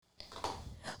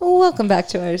Welcome back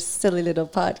to our silly little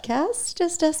podcast.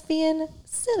 Just us being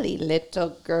silly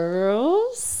little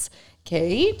girls.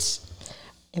 Kate.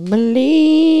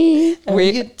 Emily. How are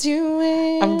you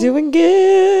doing? I'm doing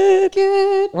good.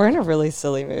 Good. We're in a really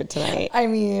silly mood tonight. I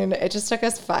mean, it just took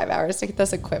us 5 hours to get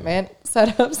this equipment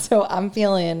set up, so I'm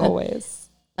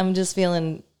just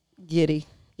feeling giddy.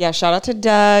 Yeah, shout out to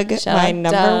Doug, my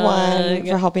number Doug. one,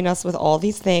 for helping us with all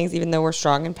these things, even though we're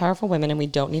strong and powerful women and we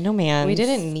don't need no man. We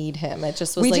didn't need him. It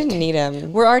just was we didn't need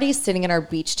him. We're already sitting in our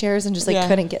beach chairs and just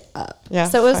couldn't get up. Yeah,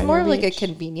 so it was more of beach. like a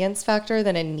convenience factor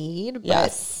than a need. But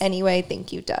yes. Anyway,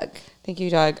 thank you, Doug. Thank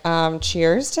you, Doug.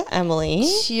 Cheers to Emily.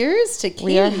 Cheers to Katie.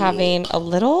 We are having a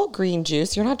little green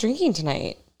juice. You're not drinking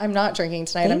tonight. I'm not drinking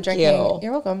tonight. Thank I'm drinking. you.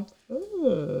 You're welcome.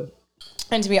 Ooh.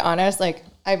 And to be honest, like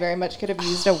I very much could have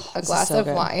used a glass so of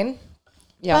good. wine.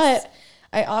 Yes. But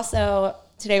I also,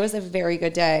 today was a very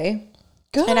good day.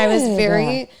 Good. And I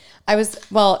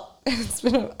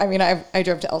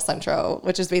drove to El Centro,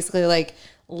 which is basically like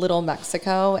Little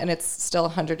Mexico, and it's still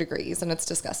 100 degrees and it's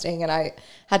disgusting. And I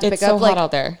had to pick up like hot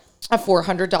out there. a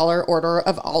 $400 order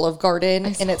of Olive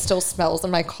Garden, and it still smells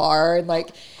in my car. And like,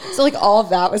 so like all of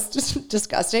that was just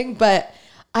disgusting. But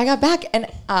I got back and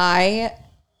I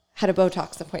had a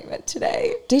Botox appointment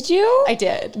today. Did you? I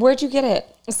did. Where'd you get it?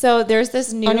 So there's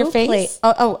this new on your face. place.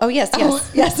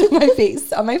 Yes,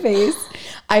 on my face.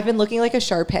 I've been looking like a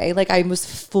Shar-Pei. Like I was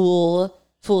full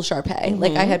Shar-Pei.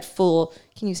 Like I had full.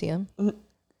 Can you see them?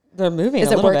 They're moving.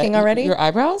 Is it working already? Your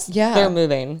eyebrows? Yeah, they're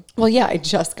moving. Well, yeah, I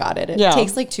just got it. It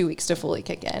takes like 2 weeks to fully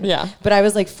kick in. Yeah, but I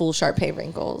was like full Shar-Pei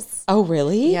wrinkles. Oh,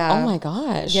 really? Yeah. Oh my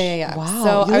gosh. Yeah. Wow.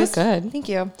 So you I look good. Thank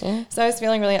you. Yeah. So I was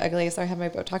feeling really ugly. So I had my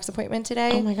Botox appointment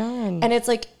today. Oh my God. And it's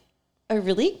like a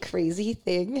really crazy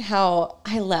thing how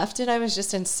I left and I was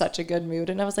just in such a good mood.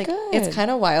 And I was like, it's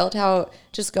kind of wild how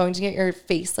just going to get your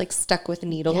face like stuck with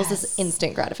needles is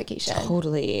instant gratification.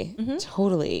 Totally. Mm-hmm.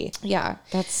 Totally. Yeah.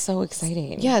 That's so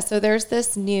exciting. Yeah. So there's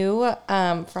this new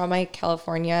from my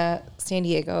California, San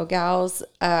Diego gals.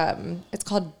 It's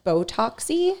called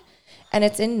Botoxy and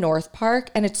it's in North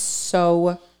Park and it's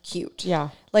so cute.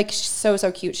 Yeah. Like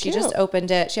so cute. She just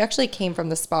opened it. She actually came from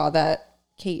the spa that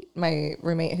Kate, my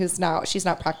roommate, she's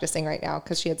not practicing right now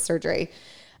because she had surgery.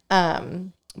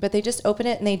 But they just open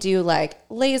it and they do like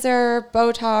laser,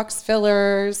 Botox,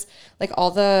 fillers, like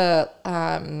all the,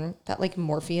 that like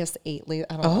Morpheus 8, I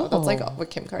don't know. That's like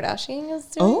what Kim Kardashian is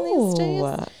doing these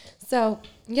days. So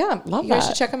yeah, love you guys that.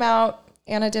 should check them out.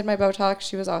 Anna did my Botox.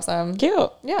 She was awesome.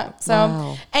 Cute. Yeah.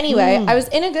 So anyway, I was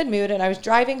in a good mood and I was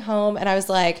driving home and I was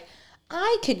like,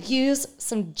 I could use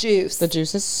some juice. The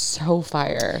juice is so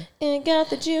fire. It got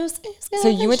the juice. So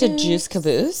you went to Juice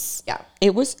Caboose? Yeah.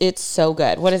 It's so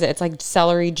good. What is it? It's like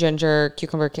celery, ginger,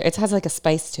 cucumber. It has like a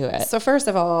spice to it. So first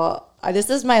of all, this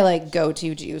is my like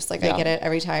go-to juice. Like I get it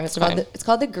every time. It's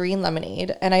called the green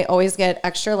lemonade, and I always get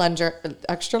extra lemon and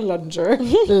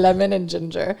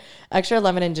ginger. Extra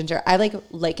lemon and ginger. I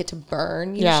like it to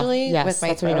burn usually with my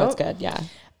that's throat. when you know it's good. Yeah.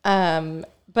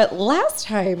 But last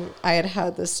time I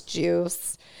had this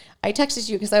juice, I texted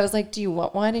you because I was like, do you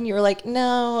want one? And you were like,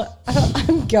 no,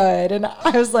 I'm good. And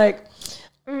I was like,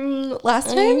 last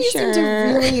time you seemed to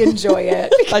really enjoy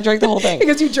it. I drank the whole thing.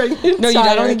 Because you drank the entire No,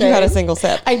 I don't think you had a single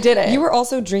sip. I didn't. You were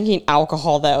also drinking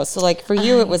alcohol though. So like for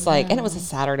you, it was like, and it was a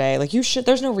Saturday. Like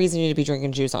there's no reason you to be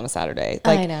drinking juice on a Saturday.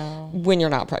 Like I know. when you're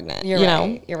not pregnant. You're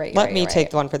right. You're right. Let me take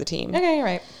the one for the team. Okay, you're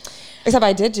right. Except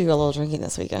I did do a little drinking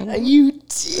this weekend. You did?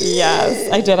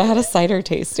 Yes, I did. I had a cider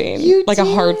tasting. A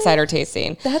hard cider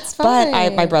tasting. That's fine.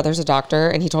 But my brother's a doctor,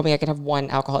 and he told me I could have one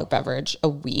alcoholic beverage a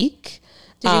week.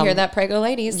 Did you hear that, Prego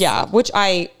ladies? Yeah, which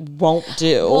I won't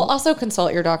do. Well, also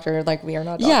consult your doctor. Like, we are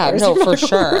not doctors. Yeah, no, for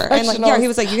sure. And he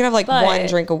was like, you can have But one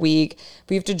drink a week,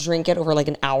 but you have to drink it over like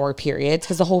an hour period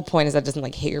because the whole point is that it doesn't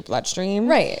like hit your bloodstream.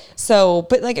 Right. So,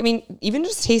 but like, I mean, even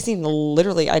just tasting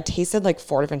literally, I tasted like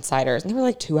 4 different ciders and they were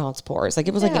like 2-ounce pours. Like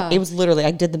it was it was literally,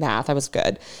 I did the math. I was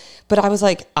good. But I was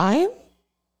like, I'm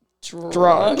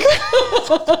drunk.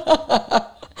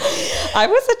 I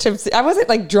wasn't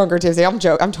like drunk or tipsy. I'm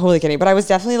totally kidding. But I was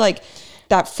definitely like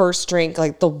that first drink,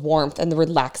 like the warmth and the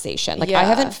relaxation. Like I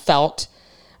haven't felt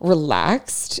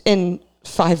relaxed in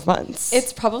 5 months.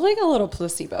 It's probably like a little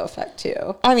placebo effect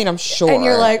too. I mean, I'm sure. And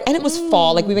you're like, and it was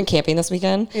fall. Like we went camping this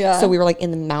weekend. Yeah. So we were like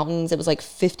in the mountains. It was like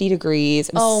 50 degrees.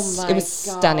 It was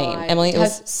stunning. Emily, did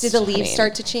the leaves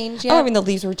start to change yet? Oh, I mean, the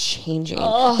leaves were changing.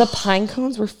 The pine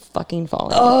cones were fucking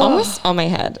falling almost on my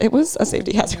head. It was a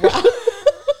safety hazard.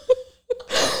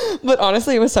 But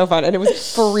honestly, it was so fun. And it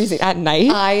was freezing at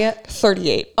night.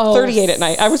 38 at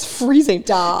night. I was freezing.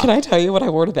 Stop. Can I tell you what I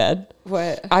wore to bed?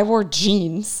 What? I wore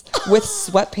jeans with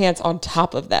sweatpants on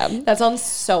top of them. That sounds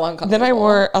so uncomfortable. Then I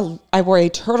wore a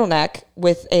turtleneck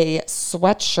with a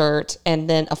sweatshirt and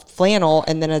then a flannel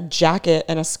and then a jacket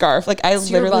and a scarf. Like I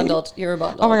literally. You were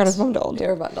bundled. Oh my God, I was bundled. You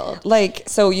were bundled. Like,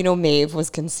 so, Maeve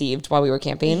was conceived while we were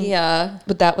camping. Yeah.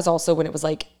 But that was also when it was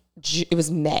like, it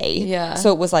was May. Yeah.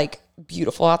 So it was like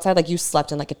beautiful outside. Like you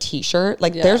slept in like a t-shirt.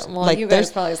 Like Yeah. there's Well, like, you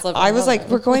guys probably slept in I was like,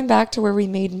 heaven. we're going back to where we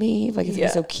made Maeve. Like it's gonna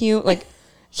be so cute. Like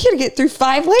you had to get through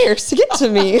 5 layers to get to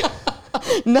me.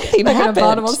 Nothing like happened. An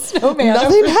abominable snowman.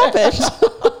 Nothing happened.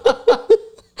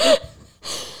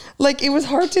 Like it was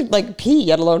hard to like pee,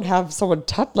 let alone have someone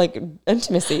touch like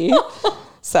intimacy.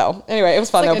 So anyway, it was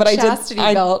fun It's though. like But a chastity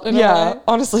belt in a yeah, way.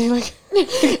 honestly, like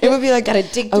it would be like, Gotta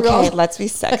dig through okay, all- let's be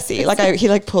sexy. Like he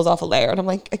like pulls off a layer, and I'm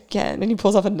like again, and he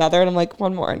pulls off another, and I'm like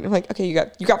one more, and I'm like okay, you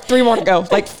got 3 more to go.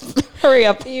 Like hurry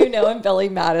up. And Billy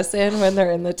Madison when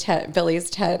they're in the tent, Billy's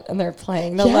tent, and they're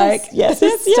playing the Yes.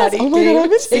 study Oh my God, I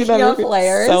haven't seen taking that off movie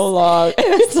layers. so long.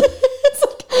 That's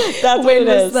what it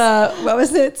is. What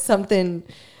was it? Something,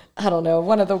 I don't know,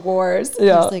 one of the wars.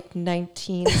 Yeah. It was like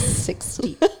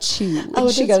 1962. Oh,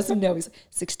 And she that's goes, no, he's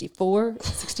 64,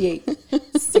 68,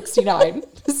 69,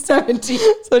 70.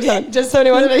 Just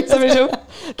 71, 72.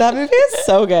 That movie is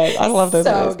so good. I love those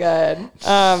So movies. good.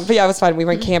 But yeah, it was fun. We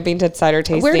went camping, did cider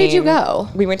tasting. Where did you go?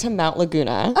 We went to Mount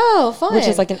Laguna. Oh, fun. Which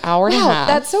is like an hour and a half.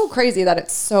 That's so crazy that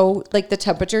it's so, like the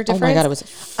temperature difference. Oh my God, it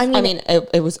was, I mean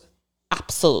it was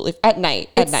absolutely at night.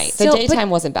 Still, the daytime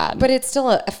wasn't bad. But it's still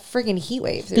a friggin' heat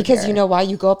wave. Because you know why?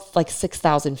 You go up like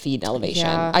 6,000 feet in elevation.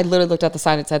 Yeah. I literally looked at the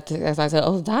sign and said,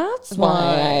 oh, that's why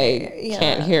I Yeah.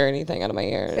 can't hear anything out of my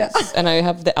ears. Yeah. And I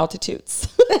have the ALTI-TOOTS.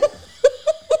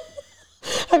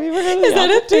 Have you ever heard of Is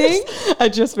that a thing? I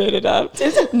just made it up.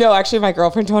 No, actually, my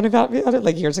girlfriend told me about it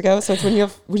like years ago. So it's when you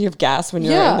have gas when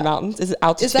you're in the mountains. Is it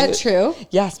altitude? Is that true?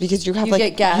 Yes, because you have You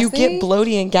get gassy? you get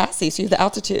bloaty and gassy, so you have the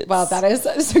altitude. Wow, that is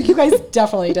so. You guys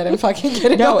definitely didn't fucking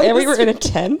get it. No, on and we this. were in a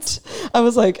tent. I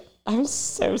was like, I'm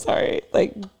so sorry.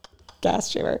 Like,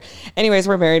 gas chamber. Anyways,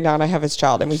 we're married now and I have his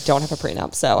child and we don't have a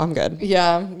prenup, so I'm good.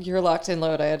 Yeah, you're locked and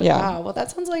loaded. Yeah. Wow. Well,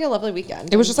 that sounds like a lovely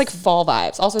weekend. It was just like fall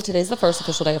vibes. Also, today's the first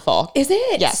official day of fall. Is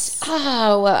it? Yes.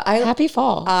 Oh, Happy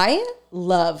fall. I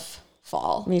love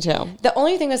fall. Me too. The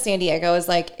only thing with San Diego is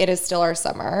like it is still our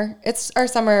summer. It's our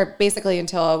summer basically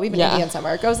until we've been Indian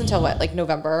summer. It goes until what, like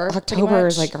November? October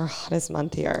is like our hottest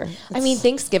month here. I mean,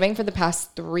 Thanksgiving for the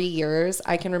past 3 years,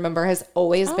 I can remember has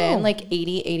always been like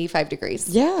 80, 85 degrees.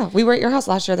 Yeah. We were at your house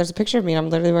last year. There's a picture of me. I'm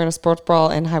literally wearing a sports bra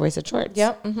and high-waisted shorts.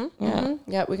 Yep. Mm-hmm, Yeah. mm-hmm.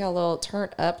 Yeah. We got a little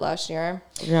turned up last year.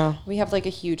 Yeah. We have like a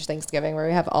huge Thanksgiving where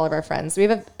we have all of our friends. We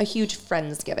have a huge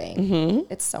Friendsgiving. Mm-hmm.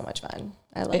 It's so much fun.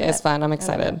 I love it. It's fun. I'm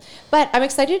excited. But I'm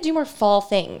excited to do more fall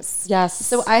things. Yes.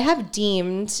 So I have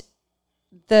deemed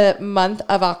the month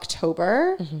of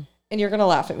October, and you're going to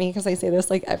laugh at me because I say this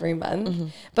like every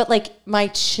month, but like my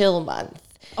chill month.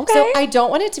 Okay. So I don't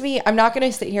want it to be, I'm not going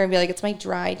to sit here and be like, it's my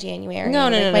dry January. No,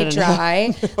 my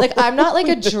dry. Like, I'm not like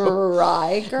a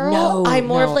dry girl. No, I'm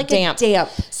more of no. like Damp. a damp.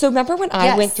 So remember when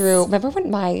I went through,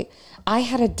 I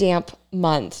had a damp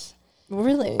month.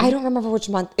 Really? I don't remember which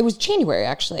month. It was January,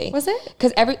 actually. Was it?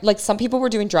 Because some people were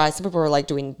doing dry, some people were like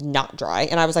doing not dry.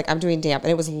 And I was like, I'm doing damp.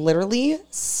 And it was literally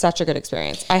such a good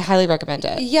experience. I highly recommend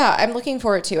it. Yeah, I'm looking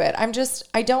forward to it.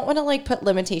 I don't want to like put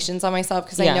limitations on myself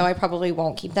because I know I probably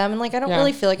won't keep them. And like, I don't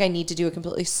really feel like I need to do a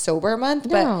completely sober month,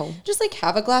 but just like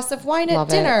have a glass of wine at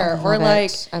dinner or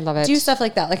like I love it. do stuff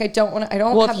like that. Like I don't want to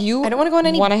go on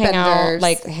any want to hang out, benders.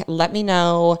 like let me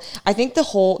know. I think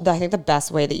the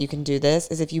best way that you can do this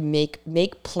is if you make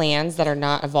plans that are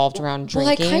not evolved around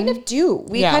drinking. Well, I kind of do.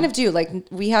 We kind of do. Like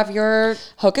we have your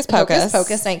Hocus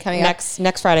Pocus night coming up.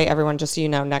 Next Friday, everyone, just so you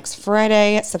know, next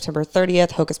Friday, September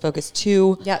 30th, Hocus Pocus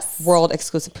 2. Yes. World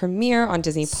exclusive premiere on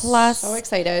Disney Plus. So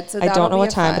excited. So I don't know what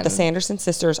time, fun. but the Sanderson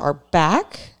sisters are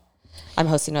back. I'm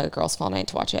hosting a girls' fall night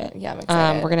to watch it. Yeah, I'm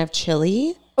excited. We're gonna have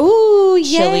chili. Ooh, yay.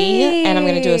 Chili, and I'm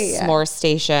gonna do a s'more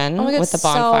station with the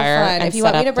bonfire. So fun. And if you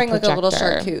want me to bring the like a little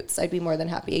projector. charcuterie, I'd be more than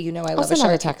happy. You know I I'll love a send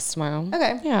out a charcuterie. text tomorrow.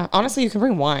 Okay. Yeah. Honestly, you can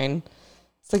bring wine.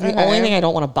 It's like the only thing I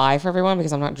don't want to buy for everyone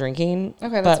because I'm not drinking. Okay,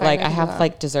 that's but fine. like I I can have do that.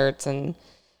 like desserts and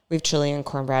we have chili and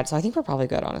cornbread, so I think we're probably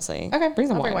good. Honestly. Okay, Bring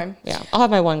some I'll bring wine. wine. Yeah. I'll have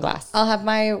my one glass. I'll have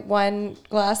my one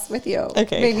glass with you.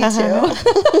 Okay. Maybe 2.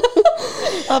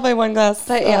 I'll have my one glass.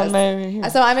 But yeah.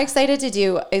 So I'm excited to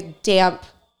do a damp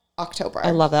October.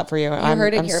 I love that for you.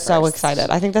 heard it I'm here so first. excited.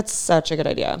 I think that's such a good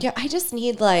idea. Yeah, I just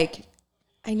need like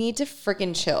I need to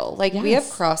freaking chill. Like we have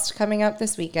Crossed coming up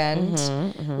this weekend.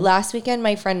 Last weekend,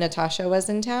 my friend Natasha was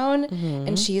in town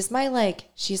and she's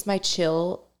my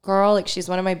chill girl. Like she's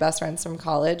one of my best friends from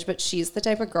college, but she's the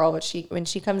type of girl when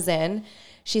she comes in,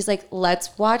 she's like,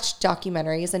 let's watch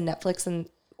documentaries and Netflix and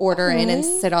order in and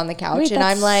sit on the couch. Wait, and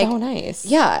I'm like, so nice.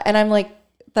 Yeah. And I'm like,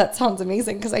 that sounds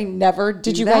amazing because I never do that.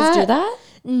 Did you guys do that?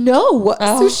 No.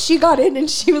 So she got in and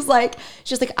she was like,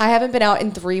 I haven't been out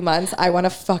in 3 months. I want to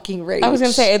fucking rage. I was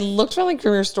going to say, it looked from like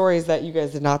from your stories that you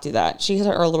guys did not do that. She had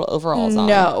her little overalls on.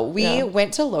 No, we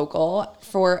went to local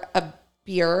for a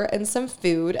beer and some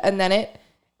food. And then it,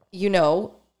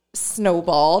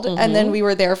 snowballed. And then we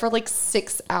were there for like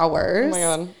 6 hours. Oh my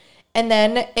God. And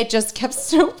then it just kept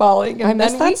snowballing. And I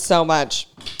miss that so much.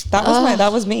 That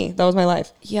was me. That was my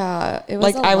life. Yeah, it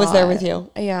was like I was there with you.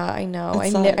 Yeah, I know. I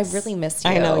really missed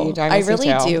you. I know you do. I really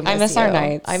do. I miss our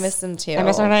nights. I miss them too. I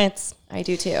miss our nights. I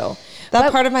do too.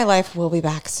 That part of my life will be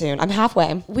back soon. I'm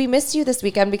halfway. We missed you this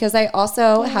weekend because I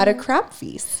also had a crab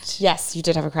feast. Yes, you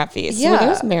did have a crab feast. Yeah.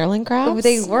 Were those Maryland crabs?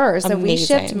 They were. So Amazing. we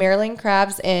shipped Maryland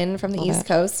crabs in from the East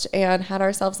Coast and had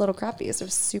ourselves a little crab feast. It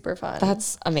was super fun.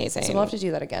 That's amazing. So we'll have to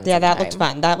do that again. Yeah, sometime. that looked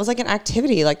fun. That was like an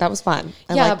activity. Like that was fun.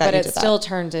 But it still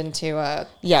turned into a...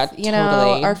 Yeah,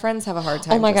 totally. Our friends have a hard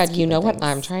time. Oh my God, you know what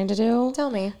I'm trying to do?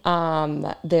 Tell me.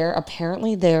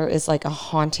 There is like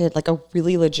a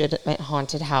really legitimate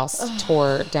haunted house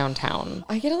tour downtown.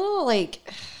 I get a little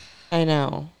I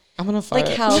know. I'm gonna fart.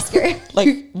 Like how scary?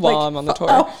 While I'm on the tour.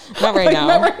 Not right now.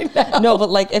 Not right now. No, but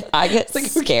like if I get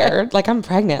scared, like I'm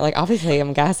pregnant, like obviously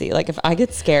I'm gassy. Like if I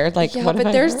get scared, like what if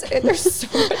there's so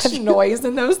much noise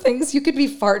in those things. You could be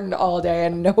farting all day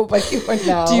and nobody would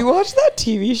know. Do you watch that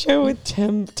TV show with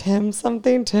Tim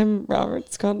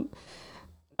Roberts called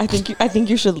I think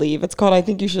you should leave. It's called I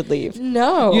Think You Should Leave.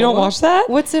 No. You don't watch that?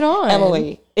 What's it on?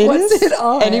 Emily. What's it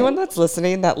on? Anyone that's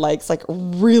listening that likes like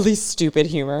really stupid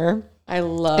humor.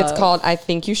 It's called I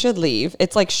Think You Should Leave.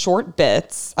 It's like short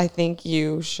bits. I Think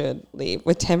You Should Leave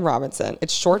with Tim Robinson.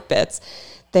 It's short bits.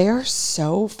 They are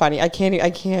so funny. I can't.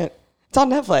 It's on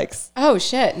Netflix. Oh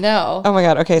shit, no. Oh my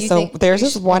God. Okay, so there's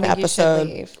this one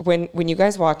episode when you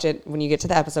guys watch it, when you get to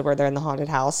the episode where they're in the haunted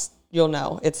house, you'll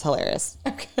know. It's hilarious.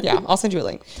 Okay. Yeah, I'll send you a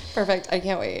link. Perfect. I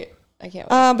can't wait.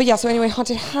 But yeah, so anyway,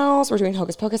 haunted house. We're doing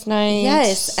Hocus Pocus night.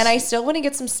 Yes, and I still want to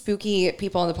get some spooky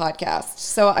people on the podcast.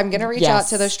 So I'm gonna reach out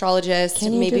to the astrologist.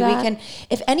 Maybe we can.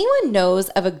 If anyone knows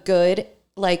of a good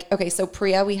so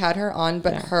Priya, we had her on,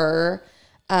 but her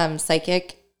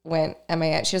psychic went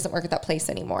MIA. She doesn't work at that place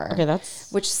anymore. Okay,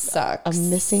 which sucks. A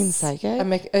missing psychic.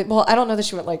 I don't know that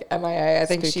she went MIA. I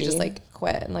think she just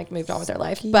quit and moved on with her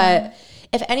life. But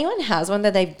if anyone has one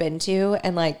that they've been to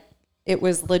and it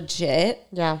was legit,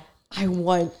 I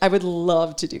would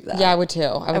love to do that. Yeah, I would too.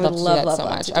 I would love to do that so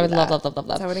much. I would love. So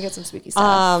I want to get some spooky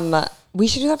stuff. We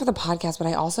should do that for the podcast, but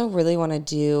I also really want to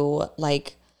do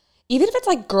even if it's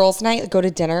girls' night, go to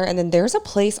dinner, and then there's a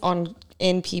place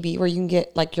in PB where you can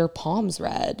get your palms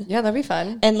read. Yeah, that'd be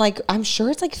fun. And I'm sure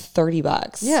it's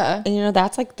 $30. Yeah. And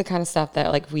that's the kind of stuff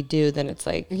that we do, then it's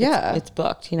it's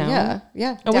booked, Yeah.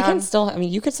 And we can still,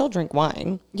 you could still drink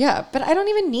wine. Yeah, but I don't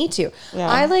even need to. Yeah.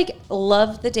 I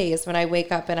love the days when I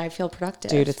wake up and I feel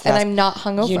productive. Dude, and I'm not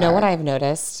hungover. You know what I've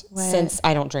noticed since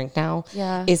I don't drink now?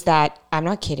 Yeah. Is that, I'm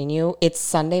not kidding you, it's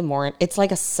Sunday morning. It's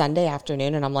a Sunday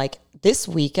afternoon and I'm this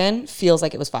weekend feels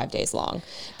like it was 5 days long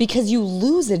because you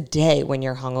lose a day when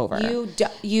you're hungover. You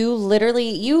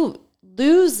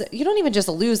lose. You don't even just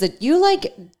lose it.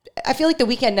 I feel like the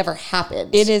weekend never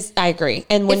happened. It is. I agree.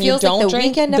 And when you don't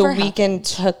drink, the weekend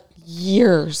took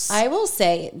years. I will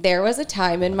say there was a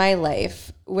time in my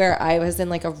life where I was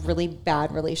in a really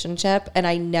bad relationship and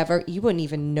you wouldn't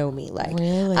even know me.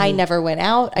 Really? I never went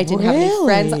out. I didn't have any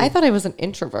friends. I thought I was an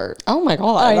introvert. Oh my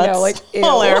God. I know,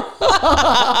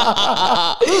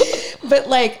 But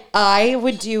I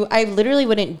literally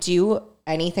wouldn't do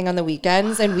anything on the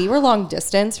weekends, and we were long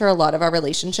distance for a lot of our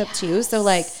relationship too. So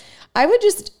I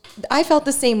felt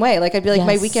the same way. I'd be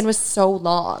my weekend was so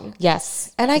long.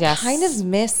 Yes. And I kind of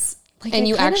miss and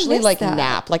you actually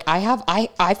nap.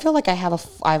 I feel like I have a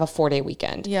 4-day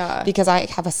weekend. Yeah. Because I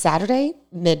have a Saturday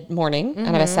mid-morning and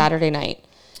I have a Saturday night.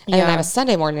 And then I have a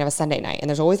Sunday morning and I have a Sunday night. And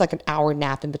there's always an hour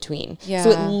nap in between. Yeah.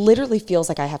 So it literally feels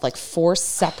like I have 4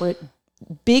 separate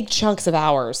big chunks of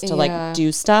hours to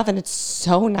do stuff. And it's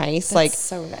so nice. That's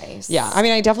so nice. Yeah. I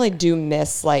mean, I definitely do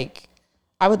miss I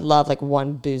would love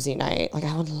one boozy night.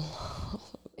 I would love.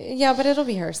 Yeah, but it'll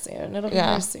be her soon. It'll be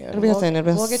her soon.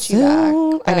 We'll get you back.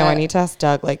 I know. I need to ask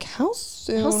Doug, how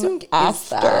soon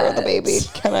after the baby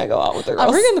can I go out with the girls?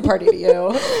 I'm bringing the party to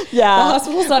you. Yeah. The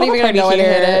hospital's not even going to know when to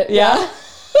hit it. Yeah.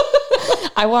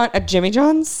 I want a Jimmy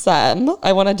John's sub.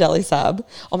 I want a deli sub.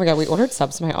 Oh my God, we ordered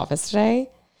subs to my office today.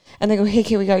 And they go, hey,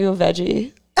 Kate, we got you a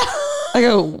veggie. I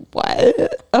go,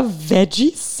 what? A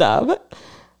veggie sub?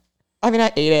 I mean,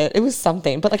 I ate it. It was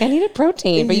something, but like I needed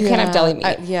protein, but you can't have deli meat.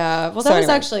 Well, that was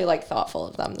actually like thoughtful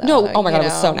of them though. No, oh my God, it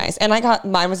was so nice. And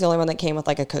mine was the only one that came with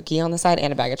like a cookie on the side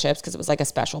and a bag of chips because it was like a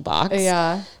special box.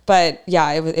 Yeah. But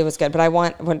yeah, it was good. But I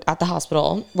want, when at the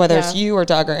hospital, whether it's you or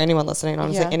Doug or anyone listening,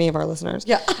 honestly, any of our listeners.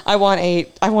 Yeah. I want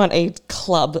a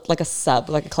club, like a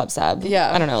sub, like a club sub.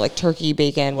 Yeah. I don't know, like turkey,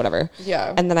 bacon, whatever.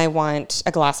 Yeah. And then I want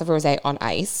a glass of rosé on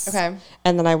ice. Okay.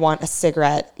 And then I want a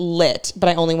cigarette lit, but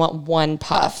I only want one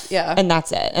puff. Yeah. And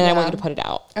that's it. And I want you to put it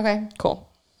out. Okay. Cool.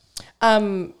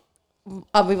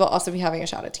 We will also be having a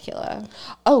shot of tequila.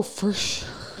 Oh, for sure.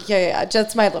 Yeah.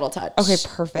 Just my little touch. Okay,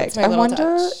 perfect. I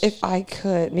wonder if I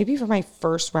could, maybe for my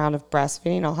first round of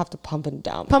breastfeeding, I'll have to pump and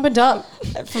dump. Pump and dump.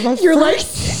 You're like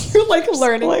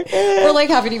learning. We're like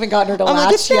haven't even gotten her to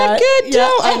latch it's not yet. good.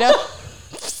 Yeah, I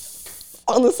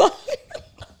know. On the side.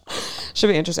 Should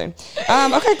be interesting.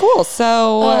 Okay, cool.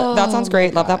 So that sounds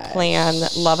great. Love that plan.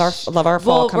 Love our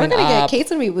fall coming up. We're gonna get Kate's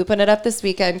gonna be whooping it up this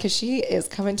weekend because she is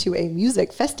coming to a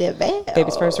music festival.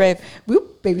 Baby's first rave.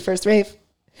 Whoop! Baby first rave.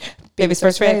 Baby's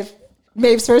first rave.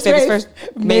 Maeve's first rave.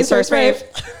 Maeve's first rave.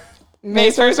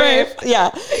 Maeve's first rave. Yeah.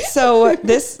 So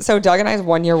Doug and I's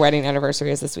 1 year wedding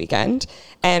anniversary is this weekend.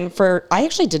 And I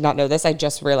actually did not know this. I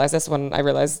just realized this when I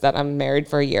realized that I'm married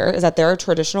for a year, is that there are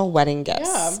traditional wedding gifts.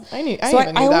 Yeah, I knew I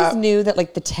always that. knew that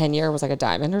like the 10 year was like a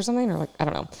diamond or something, or like, I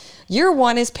don't know. Year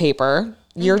 1 is paper.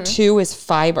 Year 2 is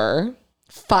fiber.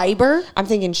 Fiber? I'm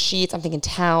thinking sheets. I'm thinking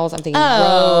towels. I'm thinking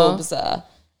robes.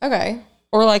 Okay.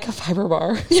 Or like a fiber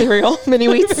bar cereal, mini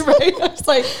wheats. Right.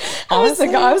 I was like,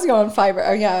 I was going fiber.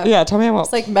 Oh yeah. Yeah. Tell me about.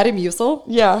 It's like Metamucil.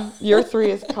 Yeah. Year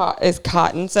 3 is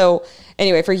cotton. So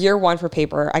anyway, for year 1 for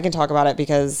paper, I can talk about it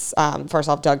because first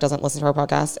off, Doug doesn't listen to our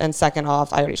podcast, and second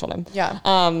off, I already told him.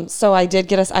 Yeah. So I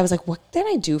did I was like, what did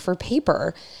I do for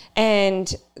paper?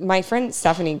 And my friend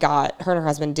Stephanie her and her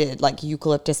husband did like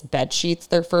eucalyptus bed sheets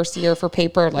their first year for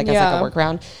paper, like as like a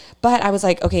workaround. But I was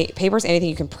like, okay, paper's anything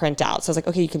you can print out. So I was like,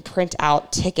 okay, you can print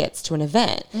out tickets to an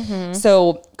event. Mm-hmm.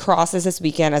 So Cross is this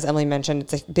weekend, as Emily mentioned.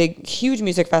 It's a big, huge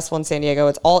music festival in San Diego.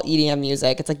 It's all EDM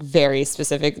music. It's like very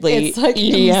specifically like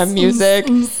EDM music.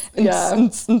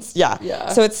 Yeah.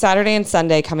 So it's Saturday and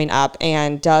Sunday coming up,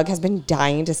 and Doug has been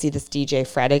dying to see this DJ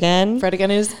Fred again. Fred again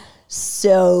is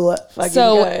so fucking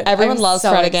good. Everyone loves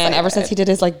Fred again ever since he did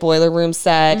his like Boiler Room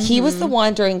set. Mm-hmm. He was the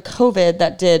one during COVID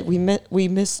that did we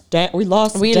lost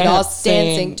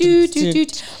dancing.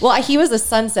 Well, he was a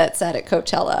sunset set at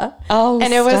Coachella. Oh,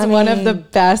 and it was one of the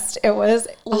best. It was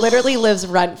literally lives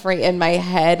rent free in my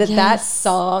head. Yes. That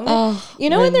song,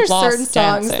 when there's certain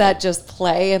songs that just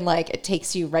play and like it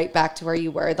takes you right back to where you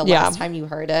were the last time you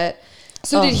heard it.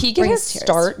 So did he get his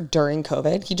start during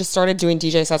COVID? He just started doing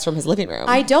DJ sets from his living room.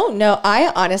 I don't know.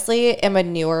 I honestly am a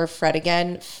newer Fred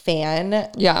again fan.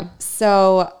 Yeah.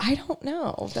 So I don't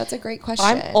know. That's a great question.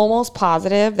 I'm almost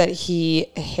positive that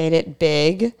he hit it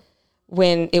big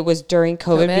when it was during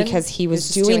COVID because he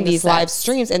was doing these live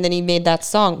streams, and then he made that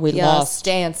song. We lost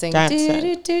dancing.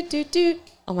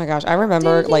 Oh my gosh. I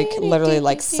remember literally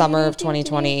like summer of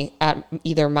 2020 at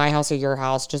either my house or your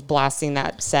house, just blasting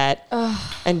that set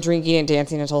and drinking and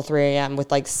dancing until 3 a.m.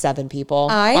 with like 7 people,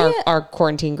 our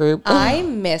quarantine group. I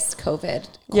miss COVID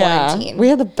quarantine. Yeah, we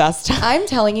had the best time. I'm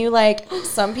telling you, like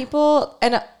some people,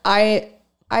 and I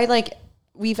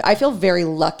feel very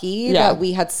lucky that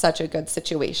we had such a good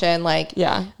situation. Like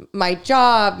my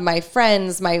job, my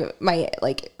friends, my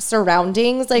like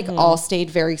surroundings, like all stayed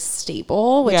very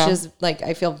stable, which is like,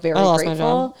 I feel very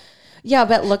grateful. Yeah.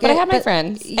 But I had my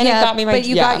friends and it got me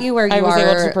got you where you are. I was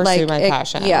able to pursue my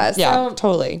passion. Yeah. So,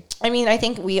 totally. I mean, I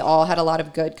think we all had a lot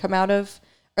of good come out of,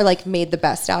 or like made the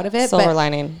best out of it. Silver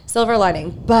lining.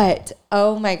 But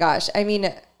oh my gosh. I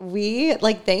mean, we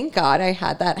like, thank God I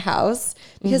had that house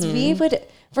because we would,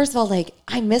 first of all, like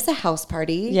I miss a house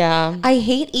party. Yeah. I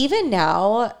hate even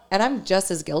now, and I'm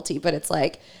just as guilty, but it's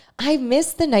like, I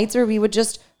miss the nights where we would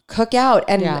just cook out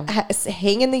and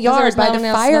hang in the yard by the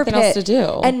fire pit else to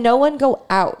do. And no one go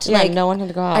out. Yeah, like, no one had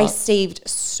to go out. I saved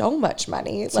so much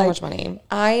money.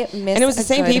 I miss. And it was the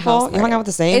same people. You hung out with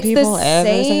the same people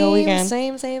every single weekend.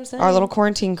 Same. Our little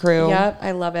quarantine crew. Yep,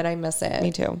 I love it. I miss it.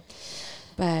 Me too.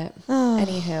 But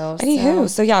anywho.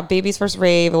 So yeah, baby's first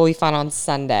rave will be fun on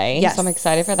Sunday. Yes. So I'm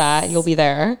excited for that. You'll be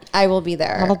there. I will be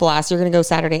there. Have a blast. You're going to go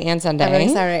Saturday and Sunday. I'm going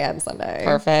Saturday and Sunday.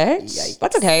 Perfect. Yikes.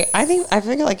 That's okay. I think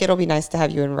like it'll be nice to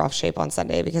have you in rough shape on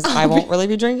Sunday because I won't really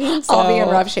be drinking. So. I'll be in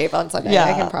rough shape on Sunday. Yeah.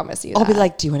 I can promise you that. I'll be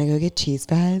like, do you want to go get cheese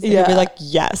fries? And you'll be like,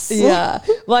 yes. Yeah.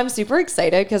 Well, I'm super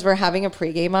excited because we're having a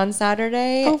pregame on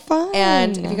Saturday. Oh, fun.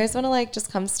 And if you guys want to like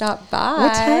just come stop by.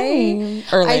 What time?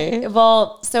 Early.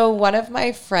 So one of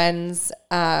my friends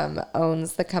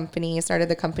owns the company, started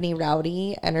the company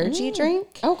Rowdy Energy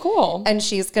Drink. Oh, cool. And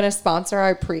she's going to sponsor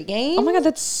our pregame. Oh my God,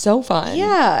 that's so fun.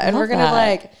 Yeah. And we're going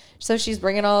to so she's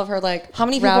bringing all of her how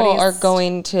many people are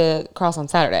going to cross on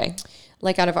Saturday?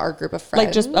 Like out of our group of friends.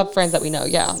 Like just of friends that we know.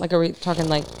 Yeah. Like are we talking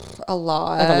like a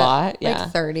lot? Like a lot? Yeah.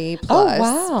 Like 30 plus. Oh,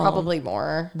 wow. Probably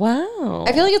more. Wow.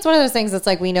 I feel like it's one of those things that's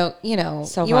like we know,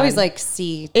 so you always like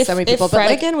see so many people. If Fred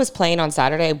again was playing on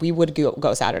Saturday, we would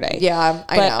go Saturday. Yeah,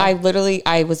 I know. But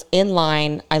I was in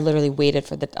line. I literally waited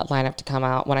for the lineup to come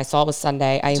out. When I saw it was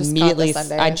Sunday, I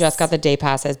just got the day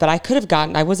passes. But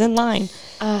I was in line.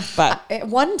 But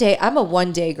one day, I'm a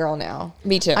one day girl now.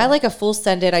 Me too. I like a full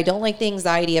send it. I don't like the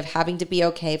anxiety of having to be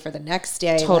okay for the next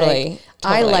day. Totally.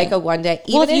 I like a one day.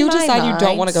 Well, if you decide you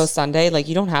don't want to go Sunday, like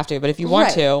you don't have to. But if you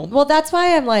want to. Well, that's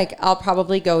why I'm like, I'll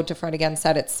probably go to Fred Again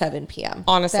set at 7 p.m.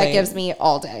 Honestly. That gives me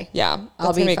all day. Yeah.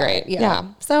 I'll be great. Yeah.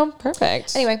 So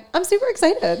perfect. Anyway, I'm super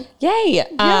excited. Yay.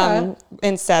 Yeah.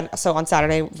 So on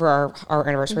Saturday for our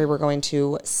anniversary, we're going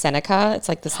to Seneca. It's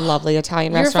like this lovely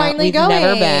Italian restaurant. We've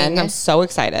never been. I'm so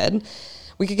excited.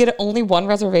 We could get only one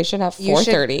reservation at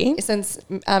 4:30. Since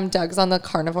Doug's on the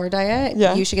carnivore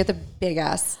diet, you should get the big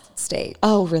ass steak.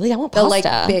 Oh, really? I want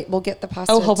pasta. We'll get the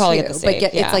pasta. Oh, he'll probably get the steak.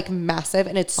 But it's like massive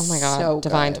and it's oh my God, so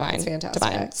divine. It's fantastic.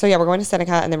 Divine. So yeah, we're going to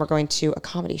Seneca and then we're going to a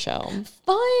comedy show.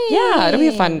 Fun. Yeah, it'll be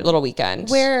a fun little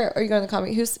weekend. Where are you going to the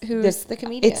comedy? Who's the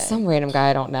comedian? It's some random guy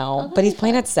I don't know, but he's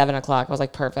playing at 7:00. I was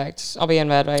like, perfect. I'll be in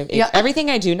bed by 8. Everything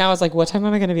I do now is like, what time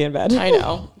am I going to be in bed? I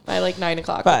know. By like 9:00.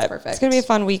 But that's perfect. It's going to be a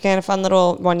fun weekend, a fun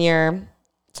little 1 year.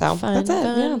 So that's it.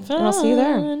 And I'll see you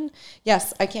there.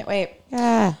 Yes, I can't wait.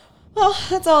 Yeah. Well,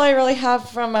 that's all I really have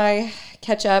from my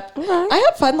catch up. Right. I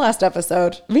had fun last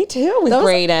episode. Me too. With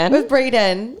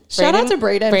Brayden. Shout out to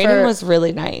Brayden. Brayden was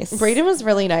really nice. Brayden was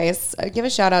really nice. I give a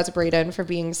shout out to Brayden for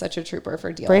being such a trooper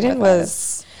for dealing with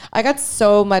us. I got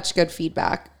so much good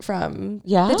feedback from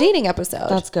the dating episode.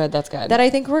 That's good. That I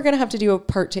think we're going to have to do a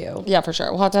part 2. Yeah, for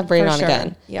sure. We'll have to have Brayden on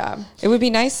again. Yeah. It would be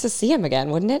nice to see him again,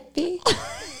 wouldn't it be?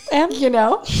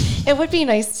 It would be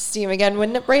nice to see him again,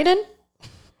 wouldn't it, Brayden?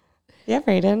 Yeah,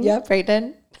 Brayden. Yeah,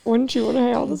 Brayden. Wouldn't you want to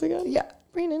hang out with us again? Yeah,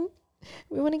 Brayden.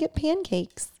 We want to get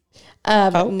pancakes.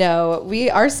 No,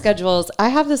 our schedules. I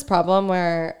have this problem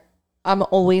where I'm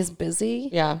always busy.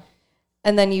 Yeah.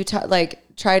 And then you try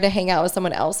to hang out with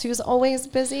someone else who's always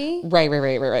busy. Right.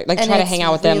 Like and try to hang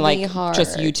out with them like hard.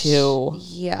 Just you two.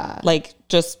 Yeah. Like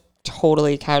just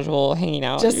totally casual hanging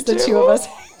out. Just the two of us.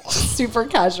 Super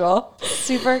casual.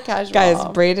 Guys,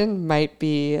 Brayden might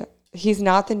be. He's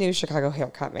not the new Chicago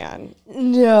haircut man.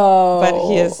 No.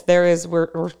 But there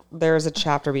is a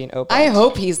chapter being opened. I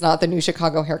hope he's not the new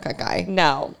Chicago haircut guy.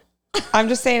 No. I'm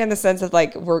just saying in the sense of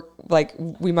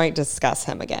we might discuss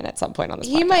him again at some point on this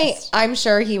podcast. He might. I'm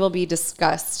sure he will be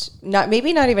discussed. Not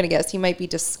even a guest. He might be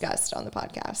discussed on the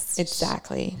podcast.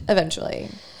 Exactly. Eventually.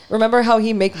 Remember how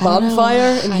he make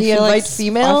bonfire and he invites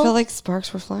female? I feel like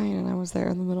sparks were flying and I was there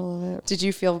in the middle of it. Did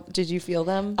you feel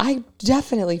them? I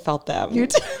definitely felt them. You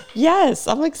did? Yes.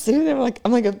 I'm like sitting there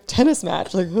I'm like a tennis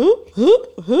match. Like,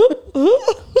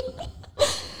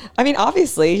 I mean,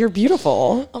 obviously, you're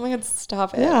beautiful. Oh my God,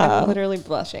 stop it. Yeah. I'm literally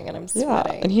blushing and I'm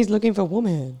sweating. Yeah. And he's looking for a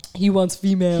woman. He wants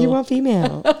female.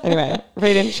 Anyway,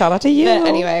 Brayden, shout out to you. But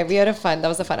anyway, we had a fun. That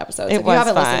was a fun episode. If you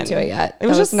haven't listened to it yet. It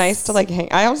was just nice to hang.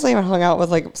 I honestly haven't hung out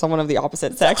with someone of the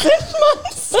opposite sex in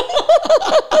months.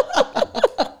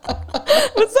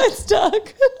 Besides Doug.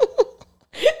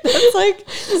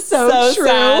 That's so true.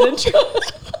 Sad and true.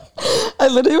 I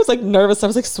literally was nervous. I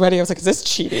was sweaty. I was is this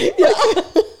cheating? Yeah.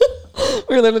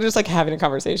 We were literally just having a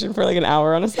conversation for an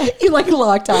hour on a side. You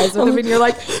locked eyes with him and you're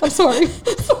I'm sorry.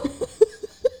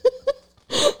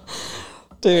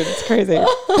 Dude, it's crazy.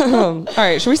 All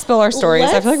right, should we spill our stories?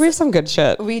 I feel like we have some good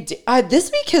shit. We do. This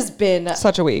week has been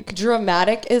such a week.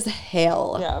 Dramatic as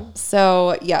hell. Yeah.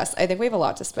 So yes, I think we have a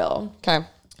lot to spill. Okay.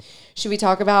 Should we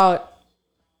talk about,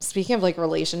 speaking of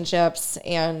relationships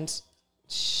and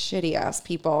shitty ass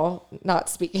people, not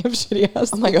speaking of shitty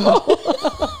ass. Oh my God.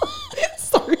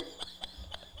 Sorry.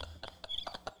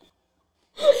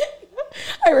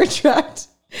 I retract.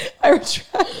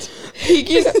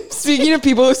 Speaking of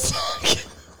people who suck.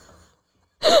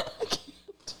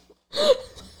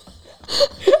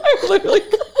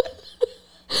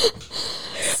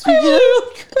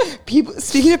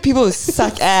 Speaking of people who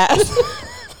suck ass.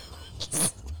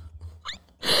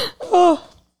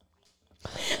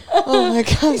 Oh my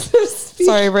god.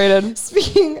 Sorry,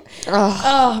 Brayden.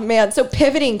 Oh man. So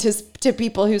pivoting to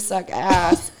people who suck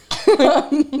ass.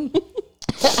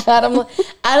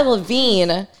 Adam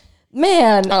Levine.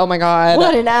 Man. Oh my god.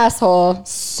 What an asshole.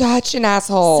 Such an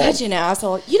asshole. Such an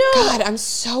asshole. You know, God, I'm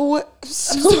so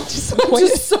disappointed. I'm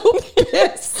just so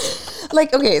pissed.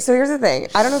 Like, okay, so here's the thing.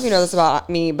 I don't know if you know this about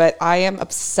me, but I am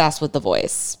obsessed with The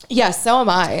Voice. Yes, so am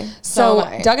I. So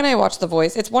Doug and I watch The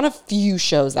Voice. It's one of few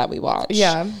shows that we watch.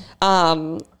 Yeah.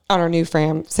 On our new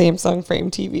Samsung Frame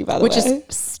TV, by the way. Which is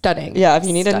stunning. Yeah, if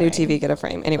you need a new TV, get a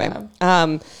frame. Anyway,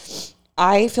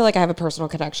 I feel like I have a personal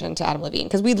connection to Adam Levine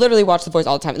because we literally watch The Voice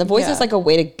all the time. And The Voice is like a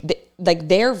way to, like,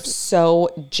 they're so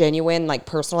genuine, like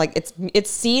personal. Like it's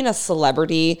seeing a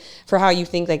celebrity for how you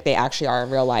think like they actually are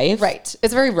in real life. Right.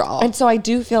 It's very raw. And so I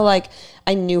do feel like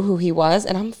I knew who he was,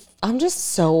 and I'm just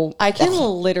so. I can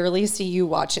literally see you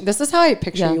watching. This is how I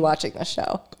picture you watching this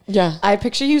show. Yeah. I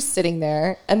picture you sitting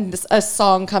there and a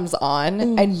song comes on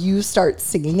and you start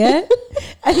singing it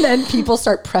and then people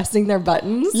start pressing their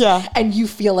buttons. Yeah. And you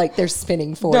feel like they're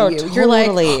spinning for you. Totally. You're like,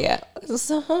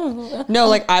 no,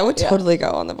 like I would totally go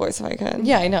on The Voice if I could.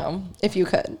 Yeah, I know. If you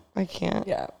could. I can't.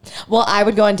 Yeah. Well, I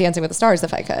would go on Dancing with the Stars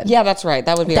if I could. Yeah, that's right.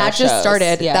 That would be that just shows.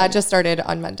 started. Yeah. That just started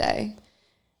on Monday.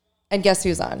 And guess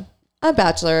who's on? A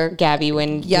Bachelor. Gabby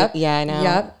Wynn. Yep. Yeah, I know.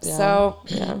 Yep. Yeah. So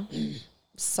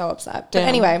so upset. But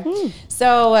anyway,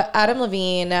 so Adam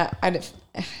Levine,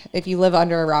 if you live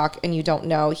under a rock and you don't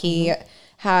know, he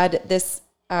had this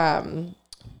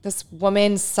this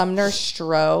woman, Sumner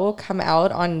Stroh, come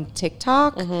out on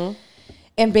TikTok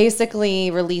and basically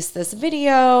released this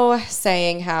video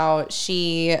saying how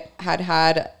she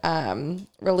had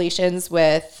relations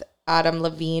with Adam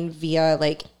Levine via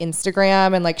like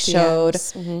Instagram and like showed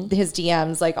his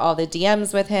DMs, like all the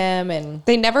DMs with him, and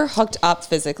they never hooked up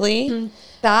physically.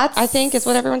 That's, I think, is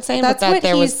what everyone's saying. That's but that what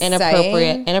there was he's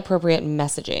inappropriate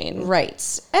messaging.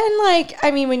 Right. And like,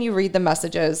 I mean, when you read the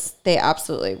messages,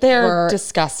 they're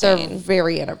disgusting. They're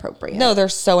very inappropriate. No, they're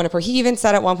so inappropriate. He even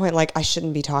said at one point, like, I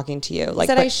shouldn't be talking to you.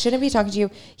 Like, I shouldn't be talking to you.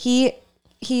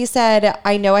 He said,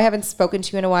 I know I haven't spoken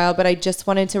to you in a while, but I just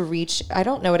wanted to reach, I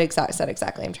don't know what said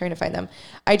exactly. I'm trying to find them.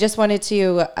 I just wanted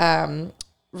to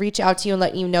reach out to you and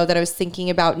let you know that I was thinking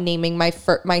about naming my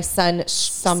son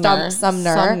Sumner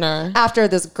after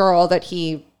this girl that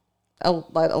he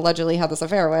allegedly had this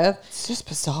affair with. It's just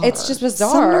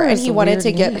bizarre. Sumner, and he wanted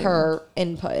to get her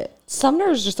input. Sumner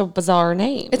is just a bizarre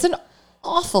name. It's an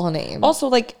awful name. Also,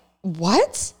 like,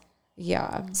 what?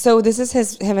 Yeah. So this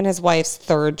is him and his wife's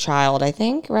third child, I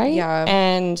think, right? Yeah.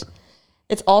 And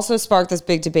it's also sparked this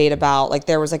big debate about, like,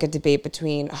 there was like a debate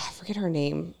between, I forget her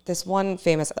name, this one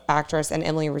famous actress and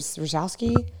Emily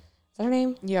Ratajkowski. Is that her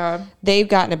name? Yeah. They've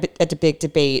gotten a big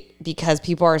debate because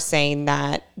people are saying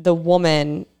that the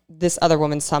woman, this other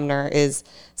woman, Sumner,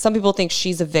 some people think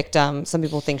she's a victim. Some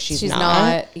people think she's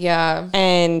not. Yeah.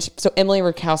 And so Emily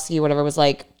Ratajkowski, whatever, was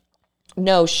like,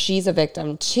 no, she's a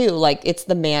victim too. Like, it's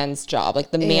the man's job.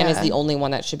 Like, the man is the only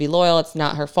one that should be loyal. It's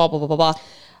not her fault, blah, blah, blah, blah.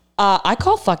 I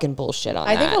call fucking bullshit on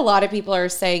that. I think a lot of people are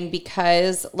saying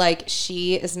because, like,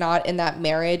 she is not in that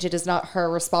marriage, it is not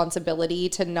her responsibility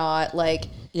to not, like,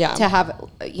 to have,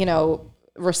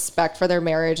 respect for their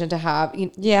marriage and to have...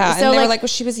 Yeah, so, and they were like, well,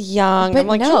 she was young. But I'm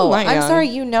like, no, I'm young. Sorry,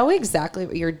 you know exactly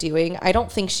what you're doing. I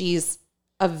don't think she's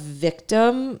a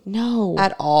victim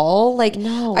at all. Like,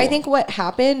 no. I think what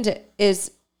happened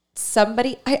is...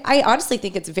 I honestly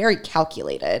think it's very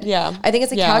calculated. Yeah. I think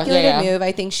it's a calculated move.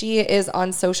 I think she is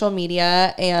on social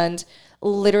media and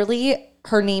literally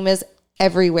her name is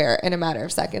everywhere in a matter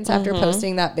of seconds after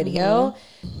posting that video.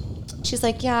 She's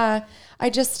like, yeah, I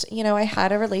just, I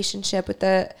had a relationship with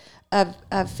a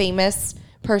famous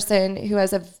person who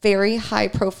has a very high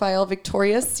profile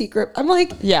Victoria's Secret. I'm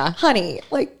like, yeah, honey,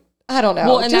 like, I don't know.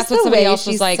 Well, and just that's what somebody else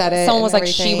was like. Someone was like,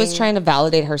 she was trying to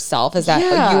validate herself. Is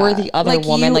that you were the other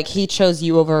woman? Like, he chose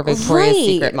you over a Victoria's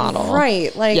Secret model.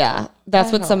 Right. Like, yeah.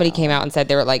 That's what somebody came out and said.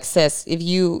 They were like, sis, if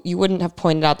you wouldn't have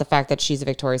pointed out the fact that she's a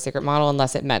Victoria's Secret model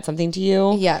unless it meant something to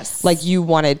you. Yes. Like, you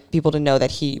wanted people to know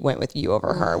that he went with you